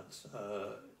of that,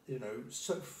 you know,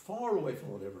 so far away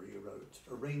from whatever he wrote,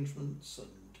 arrangements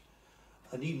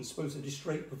and even supposedly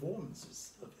straight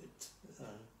performances of it,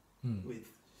 with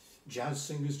jazz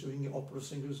singers doing it, opera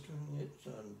singers doing it,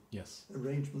 yes,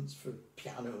 arrangements for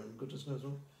piano and goodness knows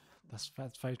what.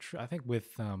 That's very true. I think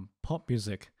with pop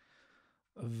music,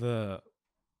 there's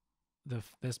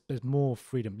more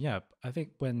freedom. Yeah, I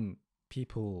think when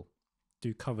people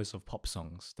do covers of pop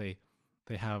songs, they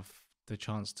have the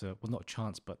chance to, well, not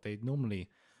chance, but they normally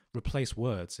replace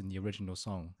words in the original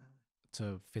song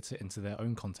to fit it into their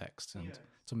own context and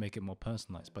to make it more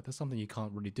personalized. But that's something you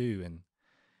can't really do in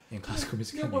classical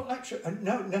music. Yeah, well, actually,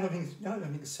 now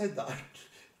having said that,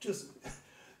 just,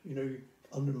 you know,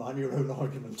 undermine your own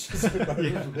argument a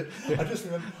little bit. I just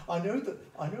remember, I know that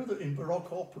in Baroque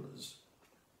operas,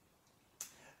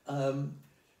 the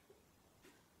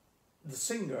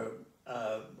singer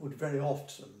would very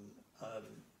often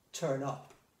turn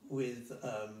up with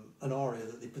an aria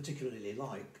that they particularly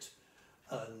liked,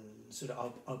 and said,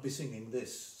 I'll be singing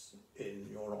this in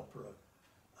your opera,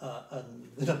 and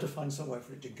they'd have to find somewhere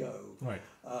for it to go. Right.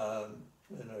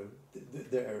 You know,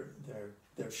 they're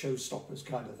showstoppers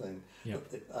kind of thing. Yeah.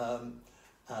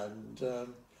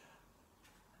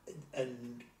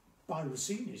 And by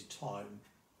Rossini's time,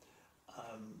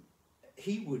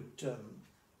 he would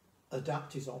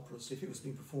adapt his operas if it was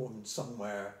being performed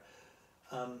somewhere.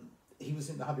 He was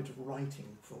in the habit of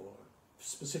writing for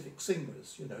specific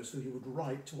singers, you know, so he would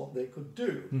write to what they could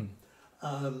do.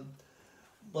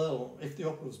 Well, if the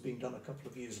opera was being done a couple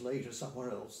of years later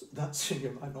somewhere else, that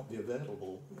singer might not be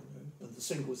available, you know, and the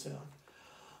singer would say,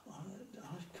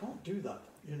 I can't do that,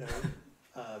 you know,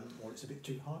 or it's a bit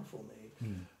too high for me.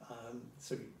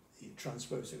 So he'd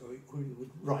transpose it, or he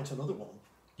would write another one.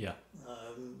 Yeah.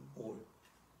 Or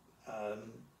let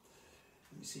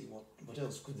me see, what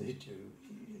else could they do?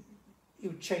 He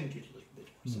would change it a little bit,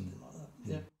 or something like that.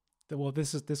 Yeah. Well,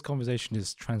 this conversation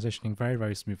is transitioning very,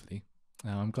 very smoothly.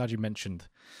 I'm glad you mentioned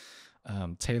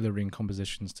tailoring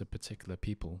compositions to particular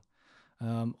people.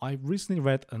 I recently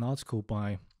read an article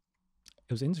it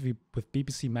was an interview with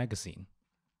BBC Magazine,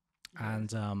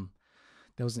 and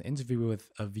there was an interview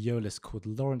with a violist called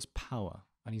Lawrence Power,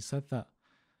 and he said that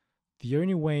the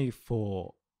only way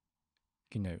for,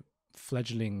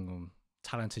 fledgling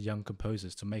talented young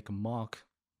composers to make a mark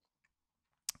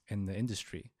in the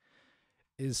industry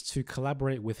is to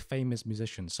collaborate with famous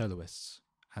musicians, soloists,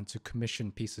 and to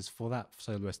commission pieces for that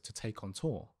soloist to take on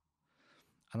tour.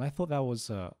 And I thought that was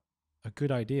a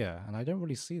good idea, and I don't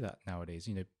really see that nowadays.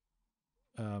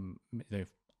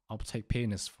 I'll take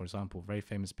pianists, for example, very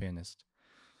famous pianist.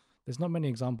 There's not many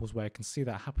examples where I can see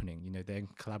that happening. They're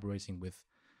collaborating with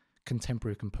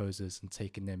contemporary composers and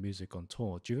taking their music on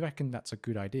tour. Do you reckon that's a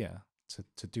good idea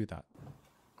to do that?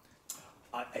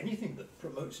 Anything that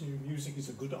promotes new music is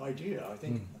a good idea, I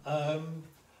think.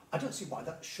 I don't see why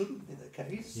that shouldn't be the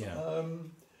case. Yeah.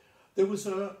 There was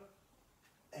I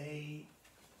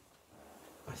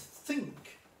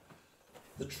think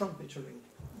the trumpeter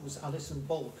was Alison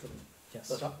Balcom. Yes.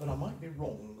 But I might be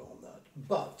wrong on that.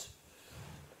 But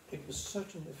it was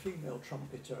certainly a female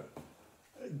trumpeter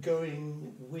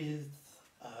going with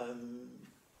an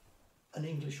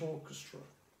English orchestra.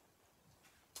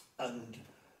 And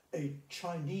a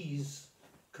Chinese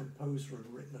composer had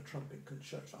written a trumpet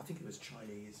concerto. I think it was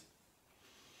Chinese.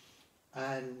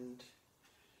 And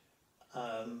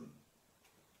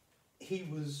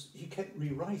he kept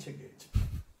rewriting it.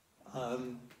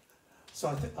 So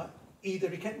I think either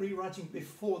he kept rewriting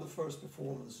before the first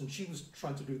performance, and she was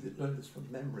trying to learn this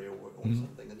from memory or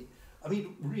something. And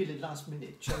really last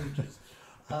minute changes.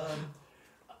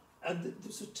 And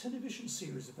there's a television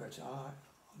series about it. I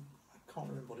can't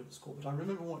remember what it was called, but I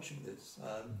remember watching this.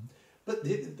 But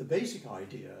the basic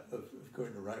idea of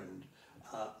going around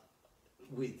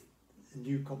with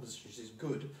new compositions is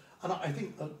good, and I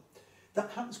think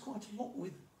that happens quite a lot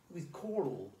with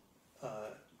choral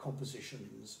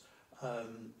compositions.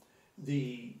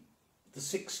 The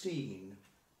 16,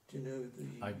 do you know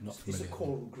I'm not it's a familiar.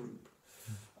 choral group.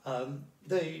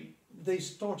 They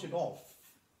started off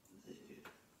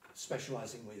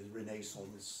specialising with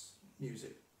Renaissance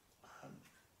music.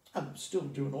 And still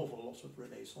do an awful lot of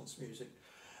Renaissance music.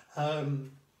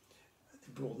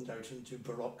 They broadened out into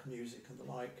Baroque music and the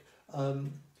like.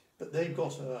 But they've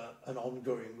got an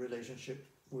ongoing relationship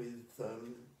with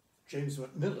James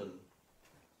Macmillan.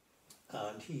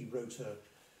 And he wrote a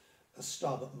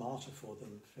Stabat Mater for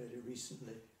them fairly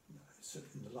recently,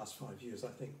 in the last 5 years,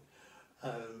 I think,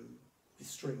 with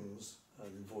strings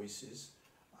and voices.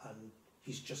 And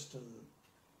he's just done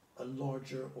a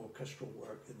larger orchestral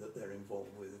work that they're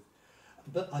involved with.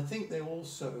 But I think they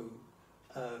also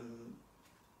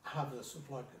have a sort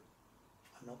of like,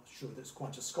 I'm not sure that's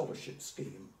quite a scholarship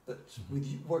scheme, but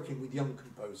working with young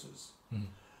composers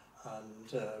and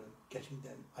getting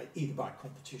them either by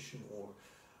competition or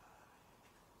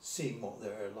seeing what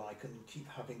they're like and keep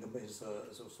having them as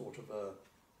a sort of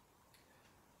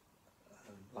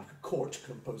like a court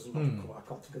composer, not a court, I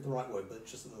can't think of the right word, but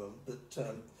just at the moment, but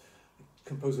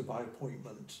composer by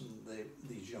appointment, and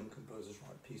these young composers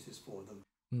write pieces for them.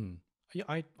 Yeah,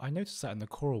 I noticed that in the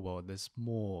choral world, there's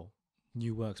more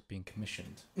new works being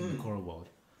commissioned in the choral world.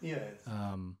 Yeah.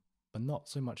 But not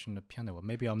so much in the piano world.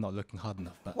 Maybe I'm not looking hard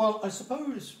enough. But well, I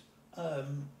suppose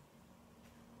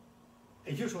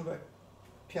if you're talking about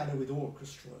piano with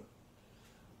orchestra,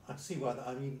 I see why that.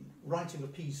 I mean, writing a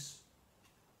piece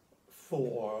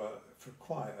for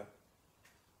choir,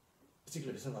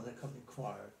 particularly if it's an unaccompanied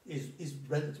choir, is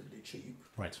relatively cheap.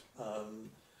 Right.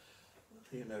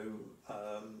 You're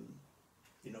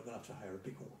not going to have to hire a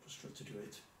big orchestra to do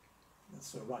it.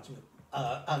 So writing,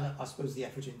 and I suppose the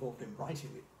effort involved in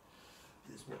writing it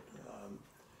is what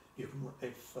you can.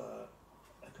 If a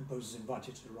composer's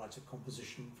invited to write a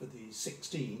composition for the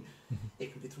 16,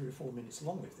 it can be 3 or 4 minutes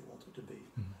long if they want it to be.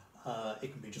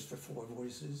 It can be just for 4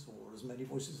 voices or as many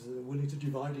voices as they're willing to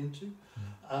divide into.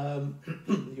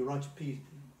 You write a piece,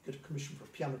 get a commission for a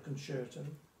piano concerto.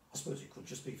 I suppose it could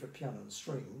just be for piano and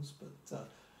strings, but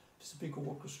if it's a big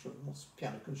orchestra, what's a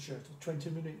piano concerto? 20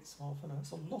 minutes, half an hour.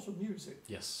 It's a lot of music.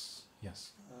 Yes.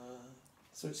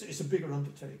 So it's a bigger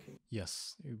undertaking.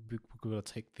 Yes, we've got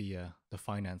to take the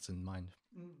finance in mind.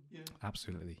 Yeah.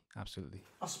 Absolutely. I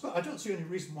don't see any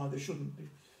reason why there shouldn't be,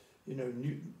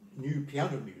 new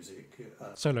piano music.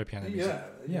 Solo piano music.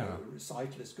 Yeah.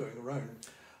 Recitalists going around.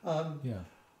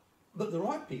 But there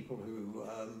are people who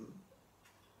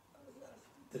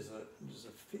there's a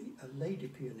lady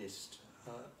pianist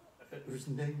whose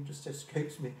name just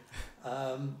escapes me,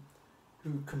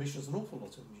 who commissions an awful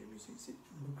lot of new music. Is it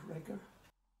McGregor?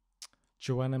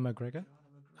 Joanna McGregor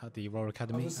at the Royal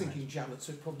Academy. I was thinking Janet,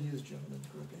 so it probably is Joanna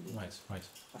McGregor. Right.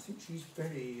 I think she's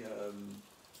very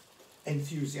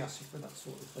enthusiastic for that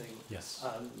sort of thing. Yes.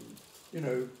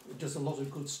 And does a lot of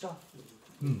good stuff with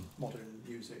modern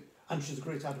music, and she's a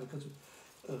great advocate of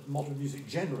of modern music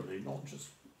generally, not just,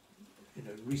 you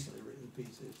know, recently written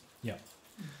pieces. Yeah.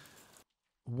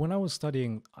 When I was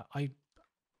studying,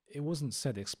 it wasn't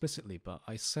said explicitly, but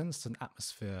I sensed an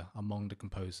atmosphere among the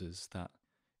composers that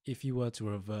if you were to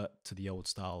revert to the old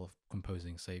style of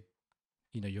composing, say,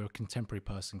 you know, you're a contemporary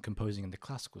person composing in the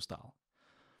classical style,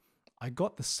 I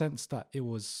got the sense that it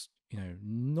was, you know,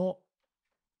 not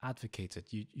advocated.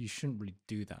 You shouldn't really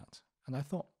do that. And I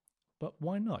thought, but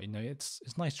why not? You know, it's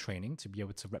nice training to be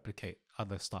able to replicate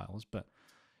other styles, but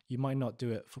you might not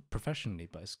do it professionally,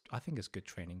 but I think it's good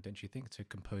training, don't you think, to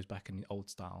compose back in the old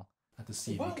style and to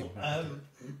see if you can replicate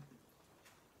it?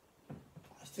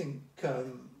 I think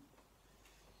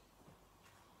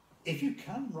if you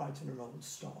can write in an old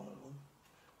style,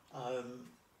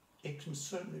 it can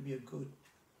certainly be a good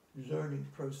learning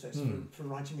process for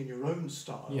writing in your own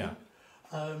style. Yeah.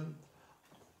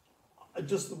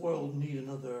 Does the world need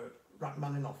another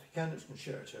Rachmaninoff piano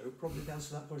concerto? Probably the answer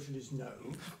to that question is no.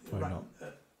 Why not?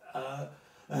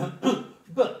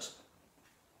 But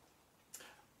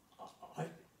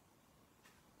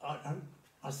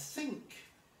I think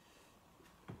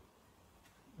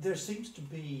there seems to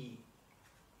be,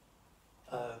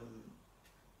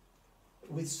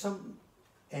 with some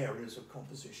areas of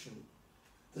composition,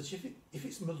 that if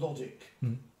it's melodic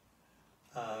and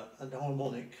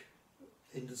harmonic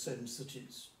in the sense that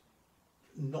it's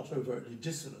not overtly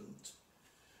dissonant,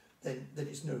 then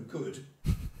it's no good.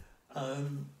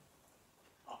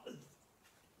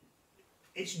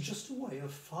 It's just a way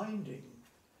of finding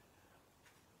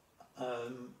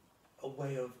a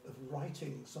way of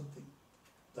writing something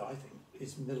that I think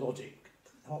is melodic,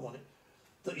 harmonic,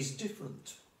 that is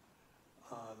different,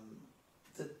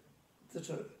 that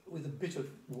with a bit of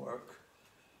work,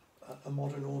 a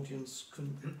modern audience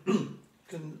can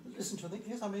listen to and think,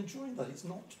 yes, I'm enjoying that. It's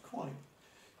not quite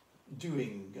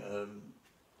doing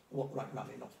what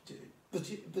Rachmaninoff did, but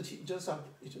it does have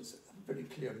a very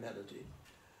clear melody.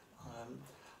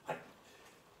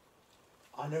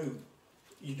 I know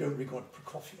you don't regard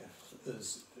Prokofiev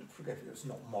as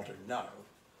not modern now,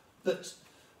 but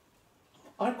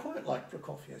I quite like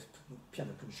Prokofiev's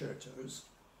piano concertos,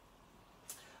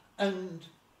 and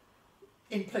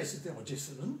in places they are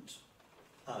dissonant,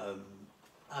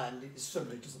 and it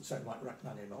certainly doesn't sound like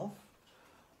Rachmaninoff,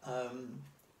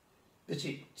 but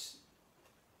it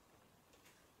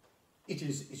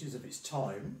is of its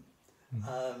time,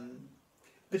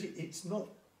 but it's not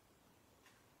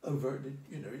overtly,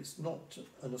 you know, it's not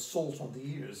an assault on the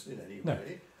ears in any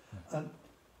way. No.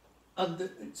 And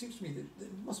it seems to me that there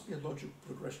must be a logical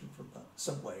progression from that,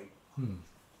 some way.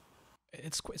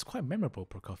 It's quite memorable,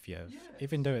 Prokofiev, yes.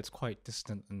 Even though it's quite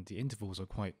distant and the intervals are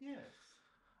quite,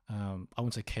 I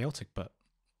wouldn't say chaotic, but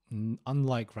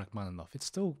unlike Rachmaninoff, it's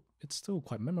still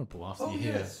quite memorable after you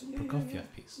hear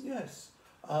Prokofiev piece. Yes.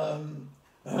 I'm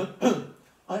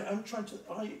trying to.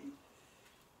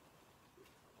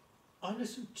 I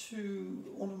listened to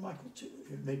one of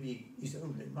maybe his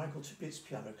only, Michael Tippett's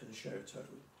piano concerto,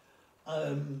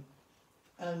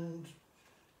 and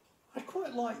I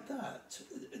quite like that.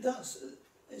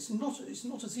 It's not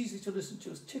as easy to listen to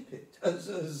as Tippett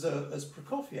as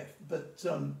Prokofiev, but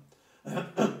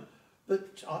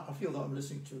I feel that I'm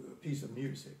listening to a piece of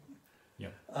music. Yeah.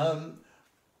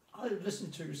 I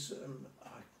listened to some.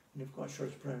 I'm never quite sure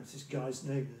how to pronounce this guy's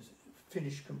name.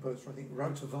 Finnish composer, I think,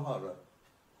 Rautavaara,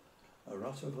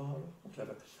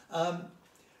 whatever.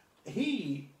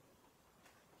 He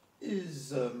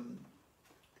is,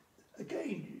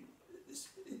 again,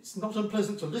 it's not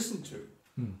unpleasant to listen to.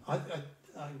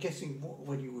 I'm guessing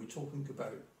when you were talking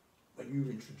about, when you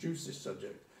introduced this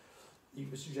subject, you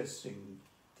were suggesting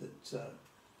that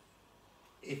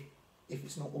if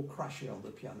it's not all crashing on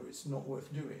the piano, it's not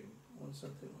worth doing, or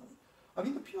something like that. I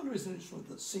mean, the piano is an instrument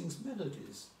that sings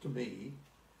melodies to me,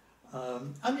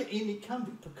 and it can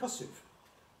be percussive.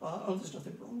 There's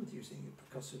nothing wrong with using it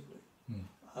percussively.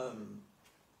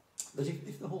 But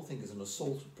if the whole thing is an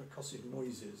assault of percussive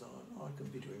noises, I can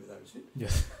be doing without it.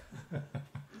 Yes.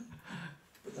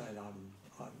 But then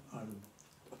I'm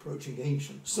approaching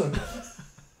ancient, so.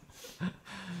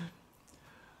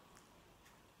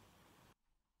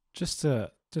 Just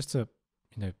to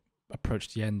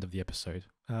approach the end of the episode.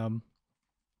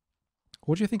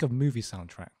 What do you think of movie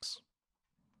soundtracks?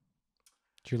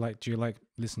 Do you like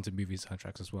listen to movie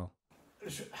soundtracks as well?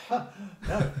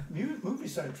 No, movie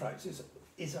soundtracks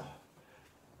is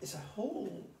a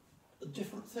whole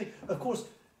different thing. Of course,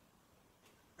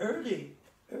 early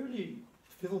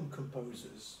film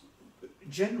composers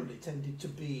generally tended to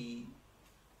be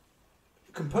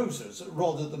composers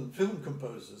rather than film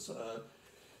composers.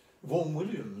 Vaughan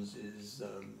Williams is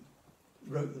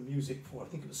wrote the music for, I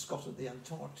think it was Scott at the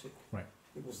Antarctic. Right.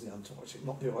 It was the Antarctic,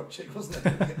 not the Arctic, wasn't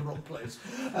it? I get the wrong place.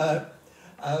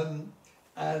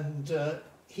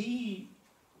 He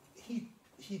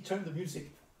turned the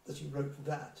music that he wrote for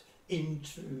that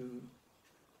into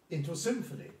a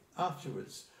symphony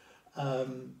afterwards.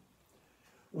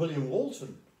 William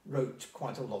Walton wrote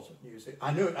quite a lot of music.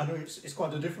 I know it's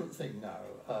quite a different thing now.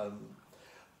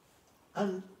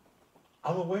 And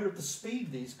I'm aware of the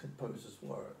speed these composers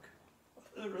work.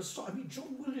 I mean,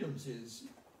 John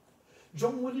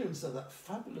Williams had that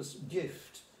fabulous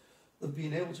gift of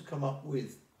being able to come up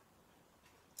with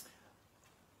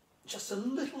just a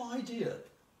little idea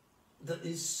that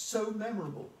is so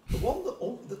memorable. The one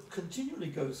that continually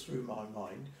goes through my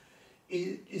mind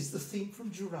is the theme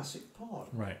from Jurassic Park.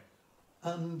 Right.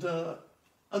 And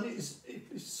it's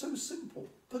so simple,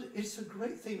 but it's a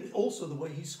great theme. Also, the way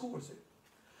he scores it.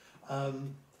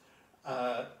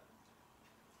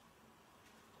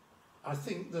 I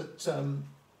think that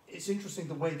it's interesting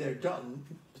the way they're done,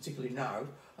 particularly now.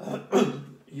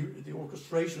 The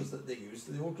orchestrations that they use.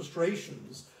 The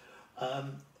orchestrations,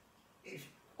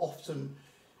 often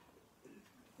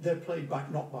they're played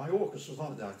back not by orchestras,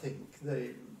 aren't they? I think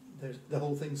the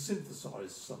whole thing's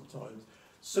synthesised sometimes.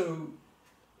 So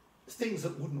things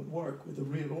that wouldn't work with a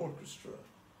real orchestra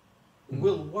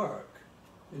will work,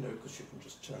 because you can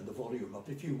just turn the volume up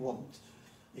if you want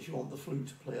the flute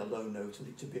to play a low note and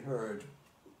it to be heard,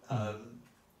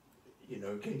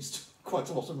 against quite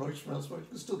a lot of noise from elsewhere, you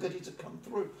can still get it to come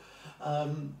through.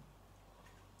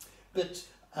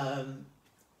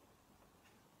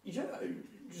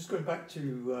 Just going back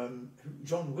to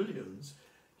John Williams,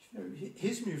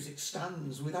 his music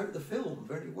stands without the film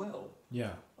very well.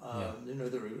 Yeah.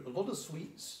 There are a lot of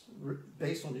suites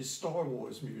based on his Star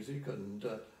Wars music and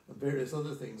various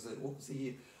other things. What was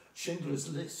the Schindler's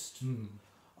List?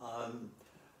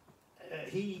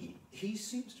 He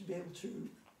seems to be able to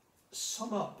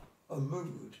sum up a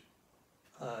mood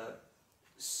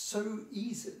so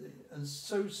easily and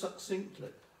so succinctly.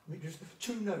 I mean, just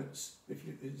two notes.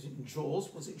 In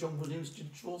Jaws, was it John Williams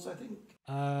did Jaws? I think.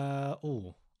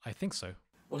 I think so.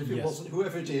 Well, if it wasn't,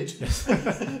 whoever did, yes.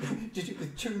 did it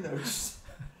with two notes,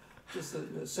 just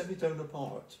a semitone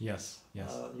apart. Yes.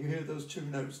 You hear those two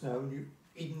notes now, and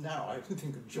even now I can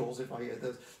think of Jaws if I hear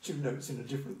those two notes in a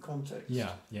different context.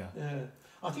 Yeah.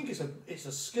 I think it's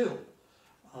a skill,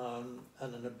 and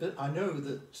a bit. I know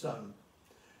that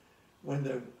when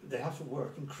they have to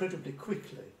work incredibly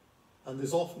quickly, and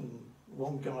there's often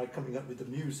one guy coming up with the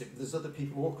music, there's other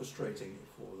people orchestrating it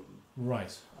for them.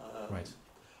 Right. Right.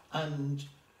 And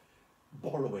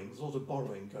there's a lot of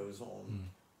borrowing goes on.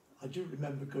 I do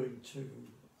remember going to,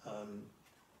 I'm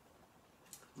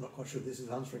not quite sure if this is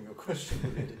answering your question,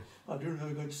 really. I do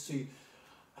remember going to see,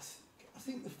 I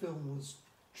think the film was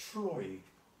Troy.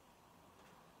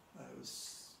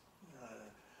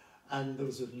 And there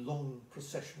was a long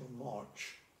processional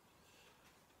march.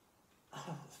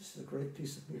 This is a great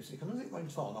piece of music. And as it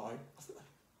went on,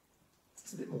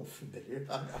 it's a bit more familiar.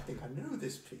 I think I know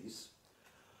this piece.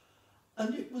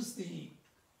 And it was the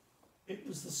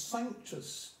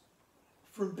Sanctus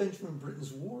from Benjamin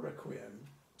Britten's War Requiem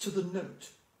to the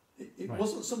note. It Right.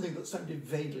 wasn't something that sounded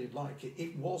vaguely like it.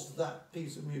 It was that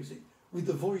piece of music with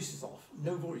the voices off,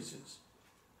 no voices.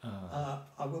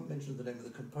 I won't mention the name of the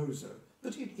composer,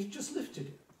 but he just lifted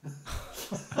it.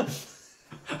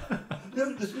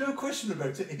 No, there's no question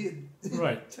about it. He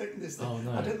had taken this thing. Oh,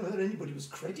 no. I don't know whether anybody was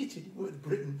credited with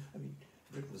Britain. I mean,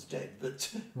 Britain was dead,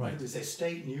 but his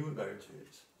estate knew about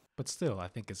it. But still, I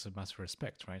think it's a matter of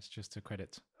respect, right? Just to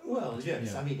credit. Well,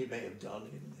 yes. Yeah. I mean, he may have done.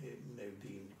 It may have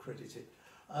been credited.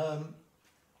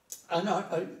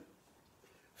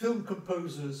 Film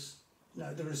composers.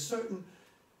 Now, there are certain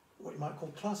what you might call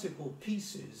classical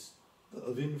pieces that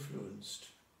have influenced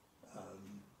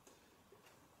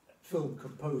film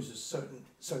composers.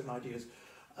 Certain ideas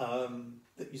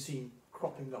that you see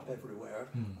cropping up everywhere.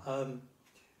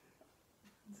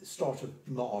 The start of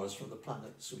Mars from the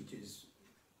Planet Suite is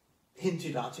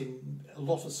hinted at in a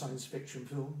lot of science fiction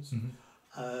films.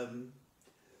 The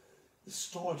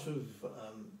start of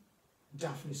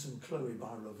Daphnis and Chloe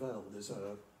by Ravel, there's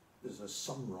a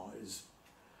sunrise,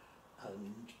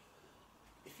 and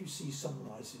if you see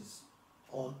sunrises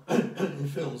on in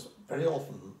films, very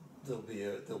often there'll be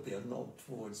a nod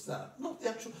towards that. Not the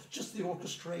actual, just the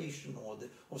orchestration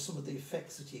or some of the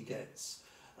effects that he gets.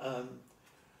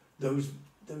 Those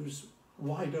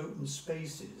wide open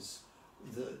spaces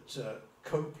that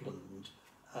Copeland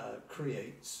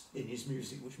creates in his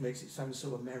music, which makes it sound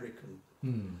so American.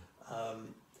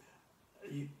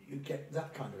 You get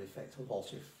that kind of effect a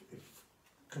lot if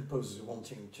composers are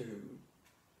wanting to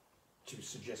to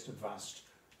suggest a vast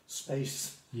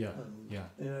space. Yeah, And, yeah.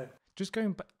 yeah. Just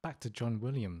going back to John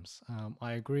Williams,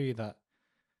 I agree that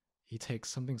he takes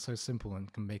something so simple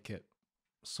and can make it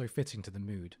so fitting to the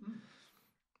mood.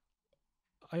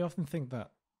 I often think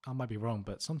that I might be wrong,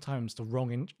 but sometimes the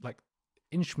wrong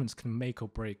instruments can make or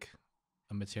break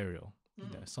a material. You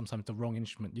know, sometimes the wrong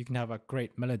instrument, you can have a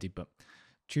great melody, but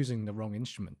choosing the wrong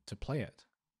instrument to play it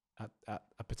at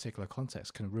a particular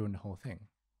context can ruin the whole thing.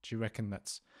 Do you reckon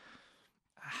that's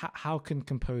how can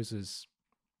composers,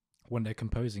 when they're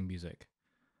composing music,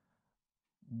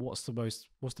 what's the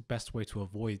best way to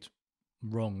avoid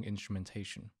wrong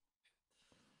instrumentation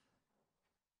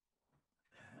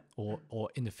or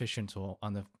inefficient or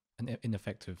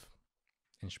ineffective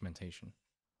instrumentation?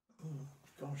 Oh,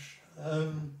 gosh.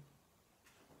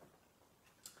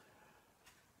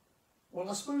 Well,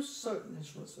 I suppose certain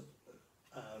instruments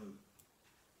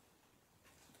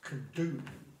can do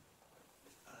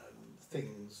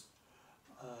things.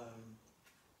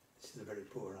 This is a very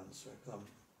poor answer because I'm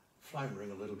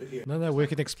floundering a little bit here. No, we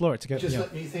can explore it together. Just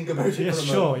let me think about it for a moment.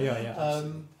 Sure, yeah.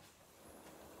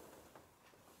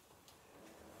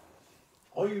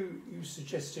 Are you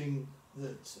suggesting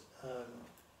that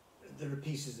there are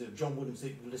pieces of John Williams that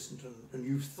you've listened to and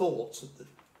you've thought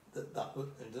that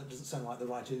doesn't sound like the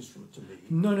right instrument to me?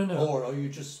 No. Or are you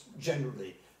just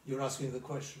generally, you're asking the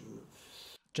question?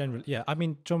 Generally, yeah. I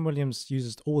mean, John Williams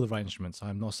uses all the right instruments.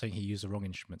 I'm not saying he used the wrong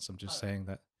instruments. I'm just saying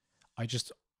that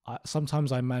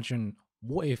sometimes I imagine,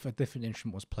 what if a different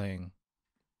instrument was playing,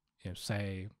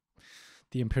 say,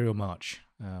 the Imperial March?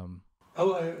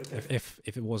 Okay. If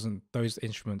it wasn't those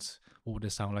instruments, what would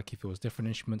it sound like if it was different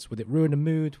instruments? Would it ruin the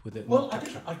mood? Would it? Well,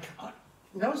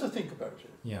 now as I think about it,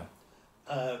 yeah.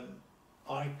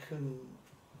 I can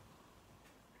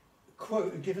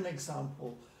give an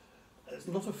example. It's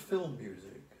not of film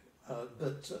music,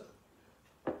 but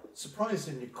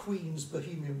surprisingly, Queen's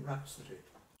Bohemian Rhapsody.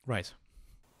 Right.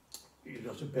 You'll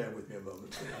have to bear with me a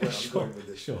moment where I'm going with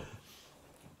this. Sure.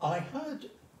 I had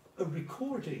a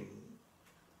recording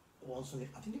once,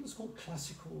 I think it was called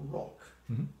Classical Rock.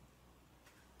 Mm-hmm.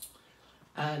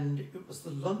 And it was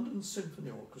the London Symphony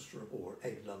Orchestra, or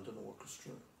a London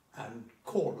orchestra, and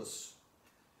chorus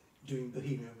doing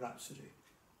Bohemian Rhapsody.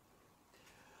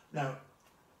 Now,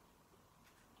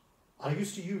 I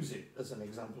used to use it as an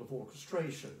example of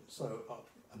orchestration, so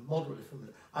I'm moderately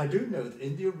familiar. I do know that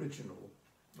in the original,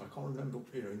 I can't remember,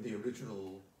 in the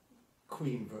original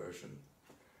Queen version,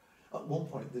 at one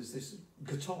point there's this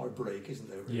guitar break, isn't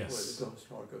there? Yes. Where the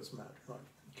guitar goes mad. Right,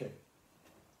 okay.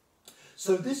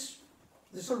 So this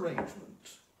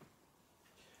arrangement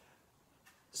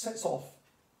sets off,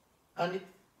 and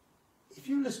if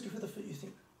you listen to it, you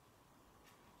think,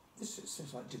 this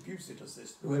seems like Debussy does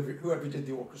this, whoever did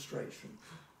the orchestration.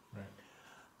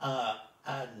 Right.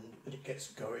 And it gets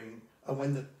going, and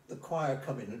when the choir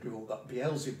come in and do all that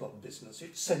Beelzebub business,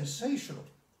 it's sensational.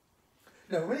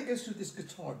 Now, when it gets to this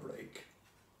guitar break,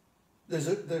 there's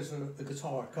a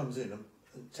guitar comes in and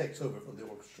takes over from the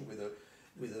orchestra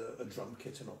with a drum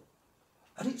kit and all,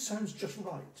 and it sounds just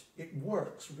right. It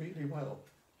works really well.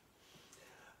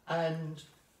 And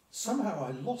somehow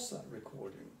I lost that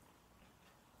recording,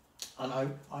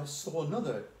 and I saw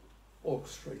another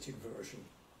orchestrated version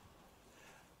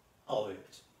of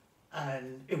it,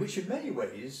 and which in many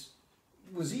ways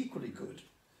was equally good.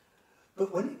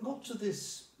 But when it got to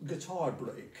this guitar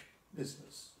break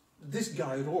business, this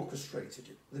guy had orchestrated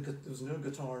it. There was no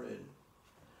guitar in,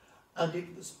 and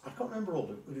it was, I can't remember all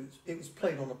of it, but it was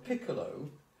played on a piccolo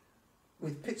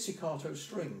with pizzicato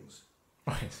strings.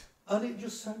 Right. And it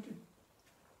just sounded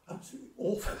absolutely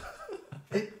awful.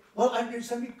 It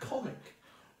sounded comic.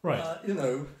 Right.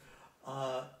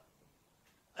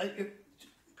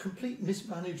 Complete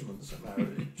mismanagement somehow.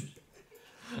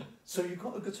 So you've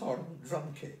got a guitar and a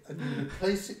drum kit, and you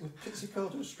replace it with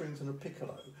pizzicato strings and a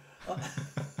piccolo,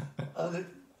 and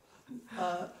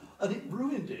it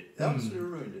ruined it. It absolutely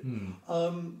ruined it.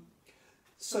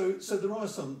 So there are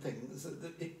some things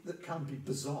that can be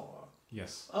bizarre.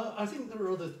 Yes. I think there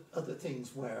are other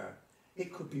things where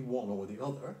it could be one or the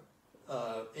other.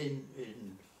 I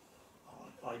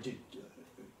did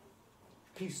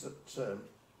a piece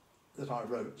that I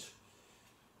wrote,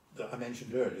 that I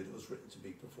mentioned earlier, that was written to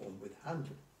be performed with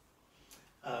Handel.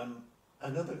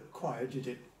 Another choir did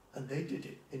it, and they did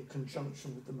it in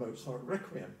conjunction with the Mozart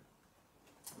Requiem.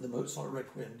 The Mozart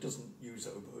Requiem doesn't use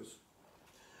oboes.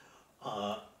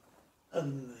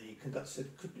 And the conductor said,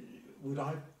 would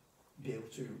I be able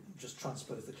to just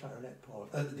transpose the clarinet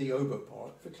part, the oboe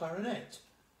part for clarinet?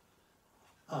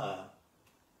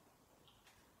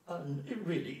 And it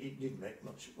didn't make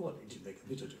much, well, it did make a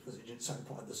bit of difference, it didn't sound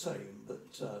quite the same,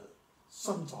 but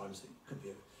sometimes it can be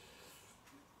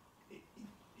it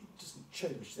doesn't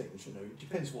change things, you know. It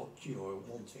depends what you're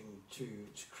wanting to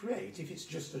create. If it's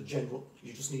just a general,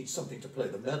 you just need something to play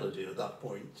the melody at that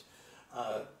point,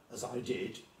 as I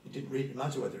did. It didn't really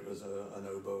matter whether it was an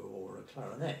oboe or a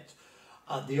clarinet.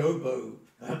 The oboe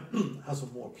has a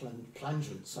more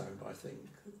plangent sound, I think,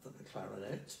 than the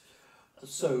clarinet.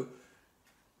 So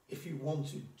if you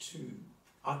wanted to,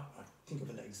 I think of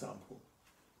an example.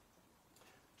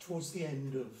 Towards the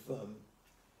end of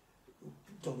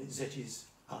Donizetti's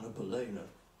Anna Bolena,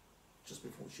 just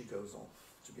before she goes off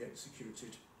to be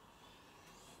executed,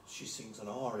 she sings an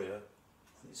aria,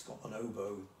 and it's got an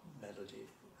oboe melody,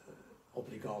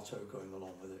 obligato going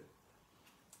along with it.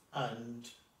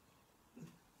 And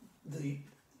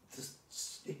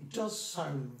it does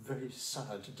sound very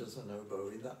sad, does an oboe,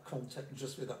 in that context,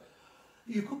 just with that.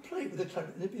 You could play it with a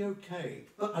clarinet and it'd be okay,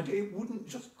 but it wouldn't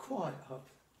just quite have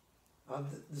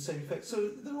the same effect. So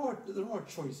there are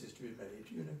choices to be made,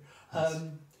 you know. Yes.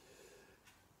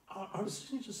 I was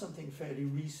listening to something fairly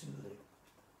recently,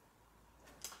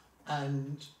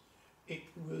 and it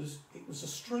was a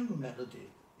string melody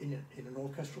in an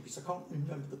orchestral piece. I can't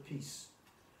remember the piece,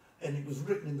 and it was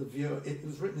written in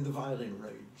the violin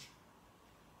range.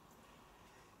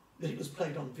 But it was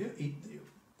played on the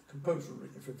composer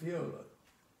written for viola,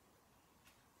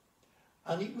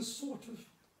 and it was sort of,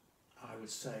 I would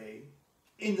say,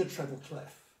 in the treble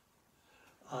clef,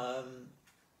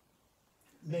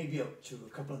 maybe up to a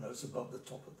couple of notes above the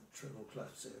top of the treble clef,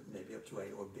 so maybe up to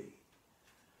A or B.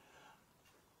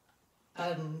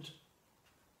 And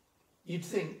you'd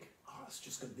think, oh, it's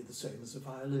just going to be the same as a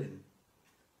violin.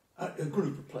 A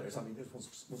group of players, I mean, it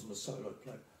wasn't a solo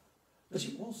player, but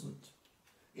it wasn't.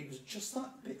 It was just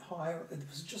that bit higher. It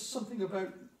was just something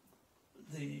about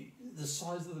the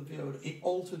size of the viola. It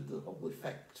altered the whole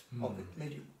effect of it.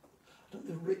 Made it, I don't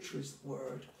know, richer is the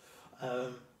word.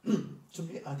 To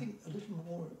me, I think a little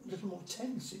more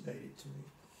tense. It made it to me.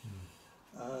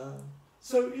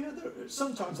 So yeah,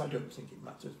 sometimes I don't think it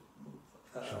matters,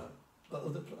 Sure. but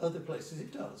other places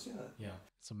it does. Yeah. Yeah,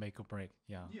 it's a make or break.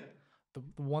 Yeah. Yeah. The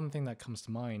one thing that comes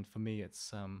to mind for me,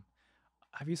 it's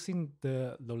have you seen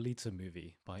the Lolita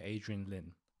movie by Adrian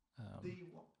Lin? The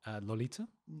what? Lolita,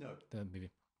 No. the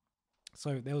movie.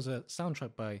 So there was a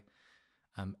soundtrack by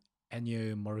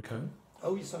Ennio Morricone.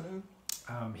 Oh yes, I know.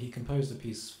 He composed a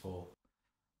piece for,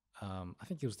 I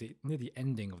think it was near the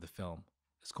ending of the film.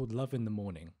 It's called Love in the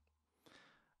Morning.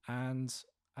 And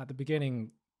at the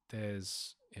beginning,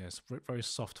 there's some very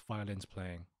soft violins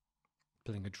playing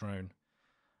a drone.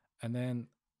 And then,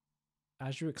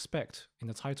 as you expect in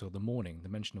the title, the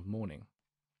mention of morning,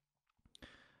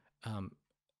 Ennio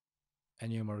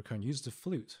Morricone used the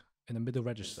flute in the middle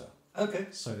register. Okay.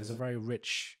 So there's a very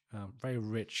rich,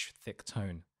 thick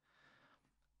tone.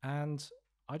 And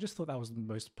I just thought that was the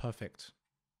most perfect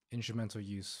instrumental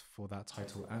use for that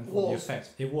title and for the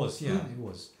effect. It was, yeah, it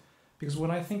was. Because when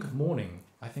I think of morning,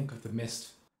 I think of the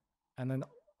mist, and then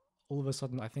all of a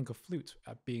sudden I think of flute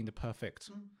at being the perfect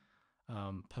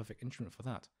instrument for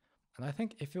that. And I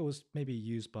think if it was maybe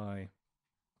used by,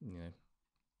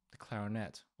 the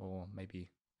clarinet or maybe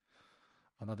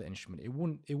another instrument,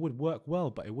 it would work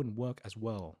well, but it wouldn't work as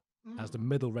well as the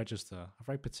middle register, a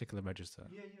very particular register,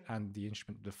 and the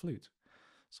instrument, the flute.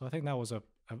 So I think that was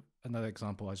another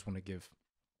example I just want to give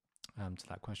to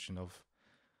that question of,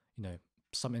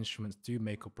 some instruments do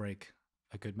make or break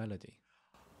a good melody.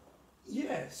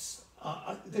 Yes,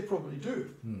 they probably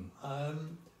do.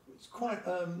 It's quite.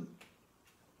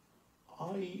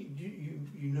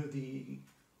 You know the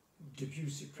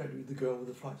Debussy prelude, The Girl with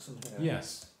the Flaxen Hair.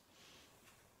 Yes.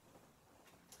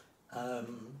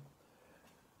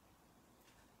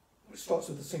 It starts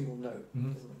with a single note,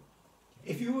 doesn't it?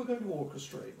 If you were going to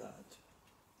orchestrate that,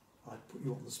 I'd put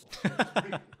you on the spot.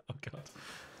 Oh God.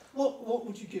 What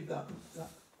would you give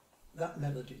that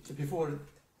melody to before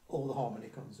all the harmony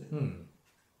comes in?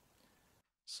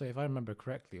 So if I remember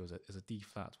correctly, it was a D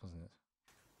flat, wasn't it?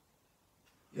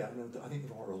 Yeah, no, I think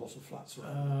there are a lot of flats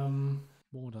around.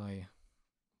 What would I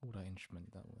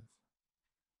instrument that with?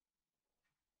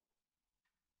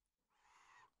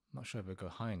 I'm not sure if it would go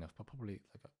high enough, but probably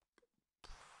like a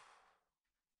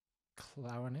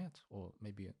clarinet or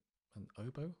maybe an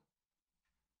oboe.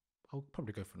 I'll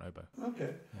probably go for an oboe.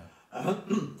 Okay.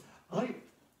 Yeah.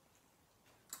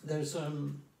 There's I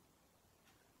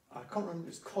can't remember if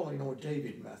it's Colin or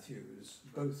David Matthews,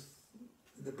 both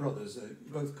the brothers,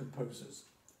 both composers.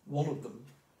 One of them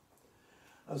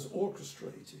has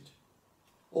orchestrated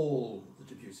all the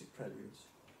Debussy preludes,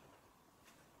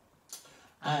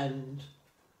 and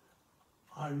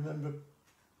I remember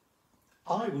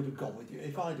I would have gone with you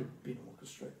if I'd have been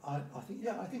orchestra. I think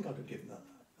I'd have given that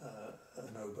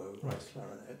an oboe or a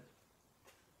clarinet.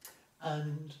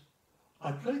 And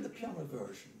I played the piano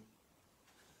version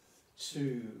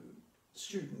to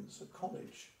students at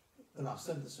college and asked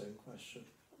them the same question.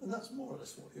 And that's more or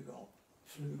less what you got.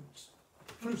 Flute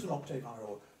and octave higher,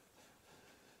 or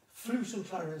flute and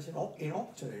clarinet in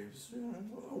octaves, you know,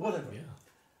 whatever. Yeah.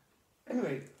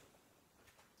 Anyway,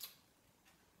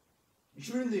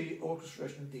 during the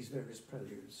orchestration of these various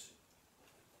preludes,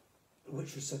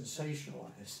 which were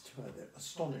sensationalised,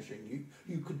 astonishing,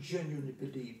 you could genuinely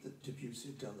believe that Debussy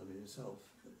had done them himself.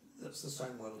 That's the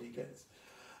same world he gets.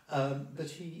 But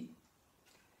he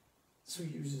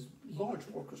uses large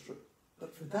orchestra,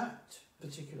 but for that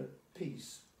particular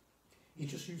piece, he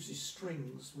just uses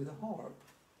strings with a harp.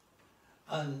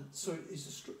 And so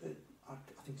it's I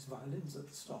think it's violins at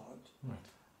the start.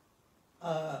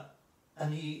 Right.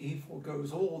 And he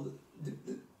forgoes all the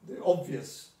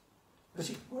obvious, but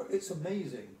it's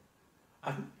amazing.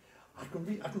 I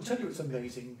can tell you it's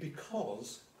amazing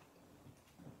because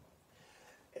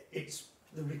it's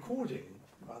the recording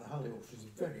by the Halley Orchestra is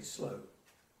very slow,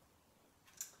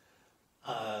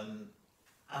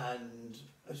 and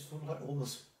it's sort of like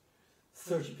almost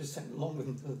 30% longer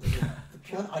than the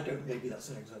piano. Maybe that's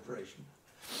an exaggeration,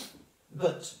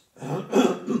 but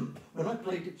when I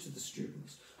played it to the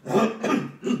students,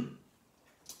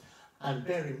 and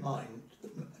bear in mind,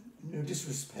 no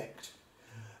disrespect,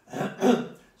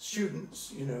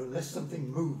 students, you know, unless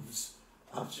something moves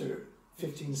after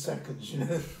 15 seconds, you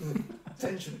know,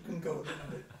 attention can go a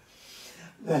bit.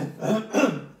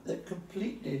 They're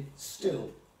completely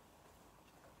still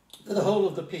for the whole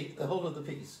of the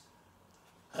piece.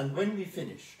 And when we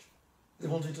finished, they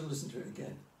wanted to listen to it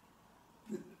again.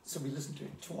 So we listened to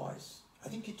it twice. I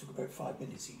think it took about 5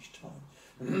 minutes each time.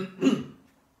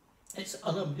 It's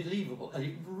unbelievable, and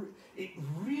it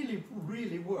really,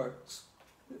 really works,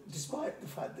 despite the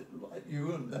fact that like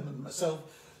you and them and myself,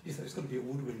 you thought it's going to be a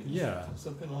woodwind or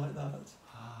something like that.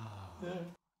 Ah, yeah.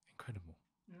 Incredible.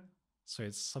 Yeah. So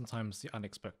it's sometimes the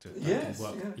unexpected that can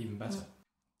work even better. Yeah.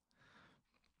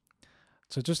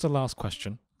 So just a last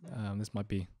question. This might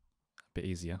be a bit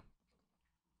easier,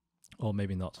 or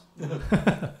maybe not.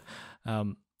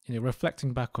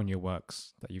 Reflecting back on your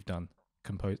works that you've done,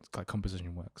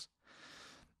 composition works,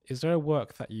 is there a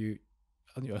work that a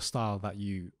style that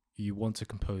you want to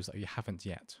compose that you haven't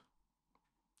yet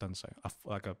done so?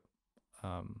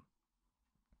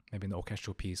 Maybe an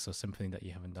orchestral piece or symphony that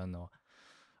you haven't done, or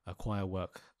a choral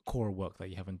work that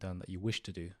you haven't done that you wish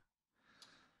to do?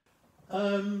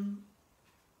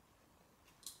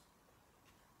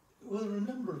 Well, there are a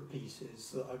number of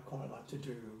pieces that I'd quite like to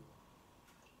do.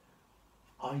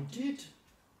 I did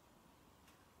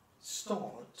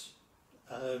start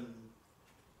a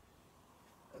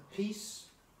piece,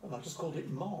 and I just called it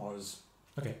Mars.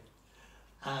 Okay.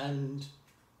 And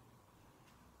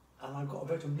I got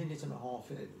about a minute and a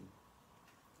half in,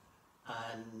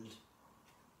 and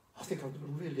I think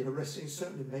I'm really arresting.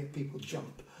 Certainly make people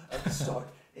jump at the start.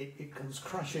 It comes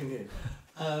crashing in,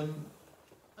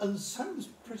 and sounds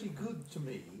pretty good to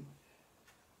me.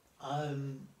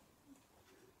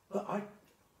 But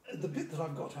the bit that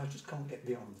I've got, I just can't get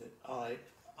beyond it. I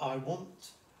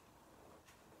want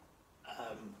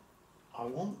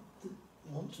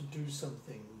to do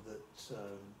something that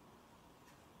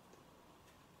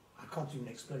I can't even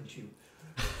explain to you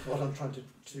what I'm trying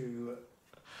to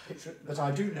picture, but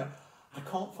I do know I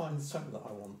can't find the song that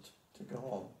I want to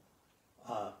go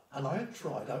on, and I have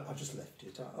tried. I've just left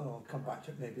it. I'll come back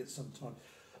to it maybe at some time.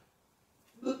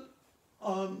 But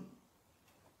I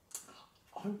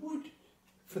would,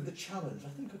 for the challenge, I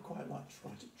think I'd quite like to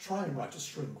try and write a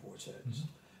string quartet.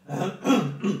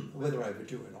 Mm-hmm. Whether I ever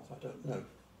do or not, I don't know.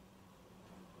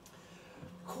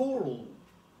 Choral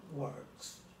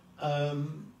works.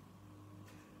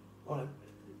 Well,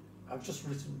 I've just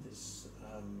written this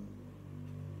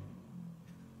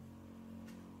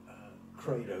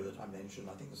credo that I mentioned.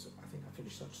 I think I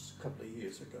finished that just a couple of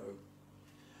years ago.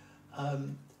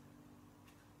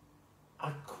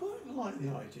 I quite like the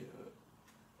idea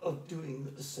of doing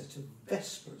a set of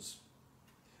vespers.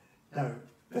 Now,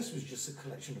 vespers is just a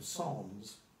collection of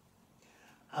psalms,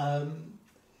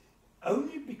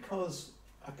 only because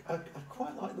I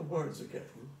quite like the words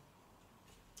again.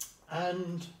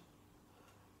 And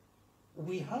I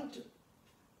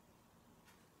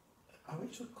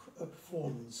went to a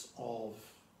performance of,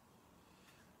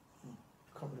 I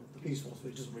can't remember what the piece was, but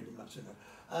it doesn't really matter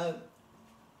now,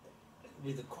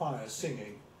 with the choir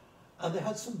singing, and they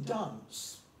had some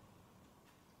dance.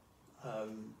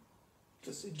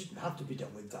 It didn't have to be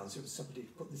done with dance, it was somebody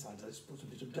put this idea, let's put a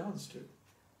bit of dance to it.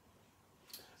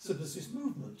 So there's this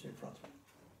movement in front of it.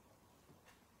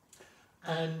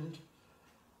 And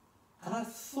I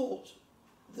thought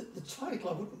that the title,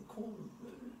 I wouldn't call them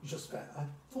just that, I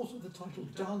thought of the title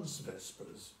Dance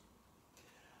Vespers.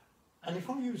 And if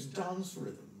I use dance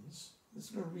rhythms,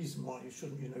 there's no reason why you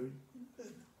shouldn't,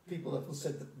 people have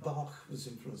said that Bach was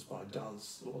influenced by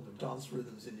dance, or the dance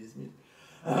rhythms in his music.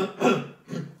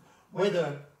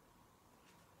 Whether,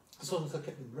 as long as I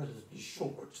kept them relatively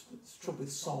short, it's trouble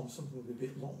with psalms, something will be a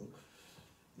bit long.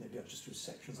 Maybe I'll just do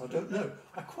sections, I don't know.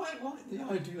 I quite like the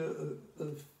idea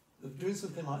of doing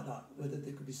something like that, whether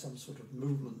there could be some sort of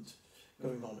movement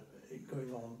going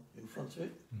on in front of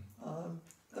it.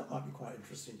 That might be quite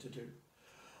interesting to do.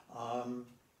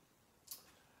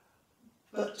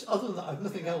 But other than that, I have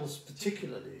nothing else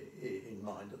particularly in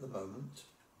mind at the moment.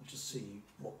 I'll just see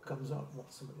what comes up.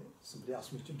 What somebody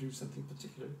asked me to do something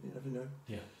particular. You never know.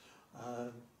 Yeah.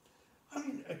 I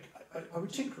mean, I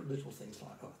would tinker at little things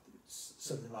like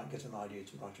something like get an idea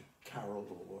to write a carol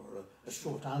or a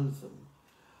short anthem.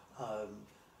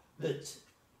 That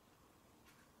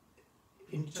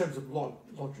in terms of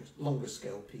longer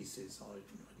scale pieces,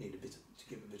 I need to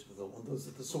give a bit of a thought. And those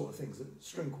are the sort of things that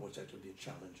string quartet would be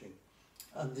challenging.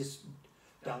 And this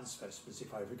dance vespers,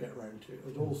 if I ever get around to it,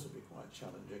 would also be quite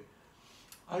challenging.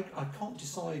 I can't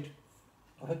decide.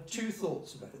 I had two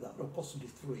thoughts about that, or possibly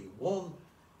three. One,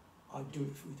 I'd do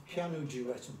it with piano,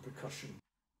 duet and percussion.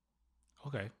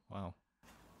 Okay, wow.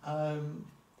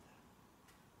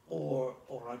 Or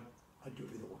I'd do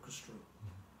it with orchestra.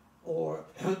 Or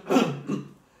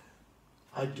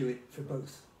I'd do it for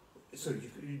both. So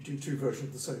you do two versions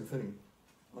of the same thing.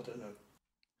 I don't know.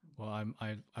 Well,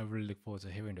 I really look forward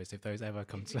to hearing those if those ever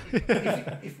come to.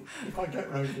 if I get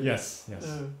round to it. Yes.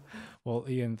 Well,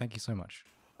 Ian, thank you so much.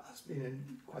 That's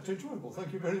been quite enjoyable.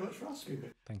 Thank you very much for asking me.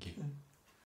 Thank you.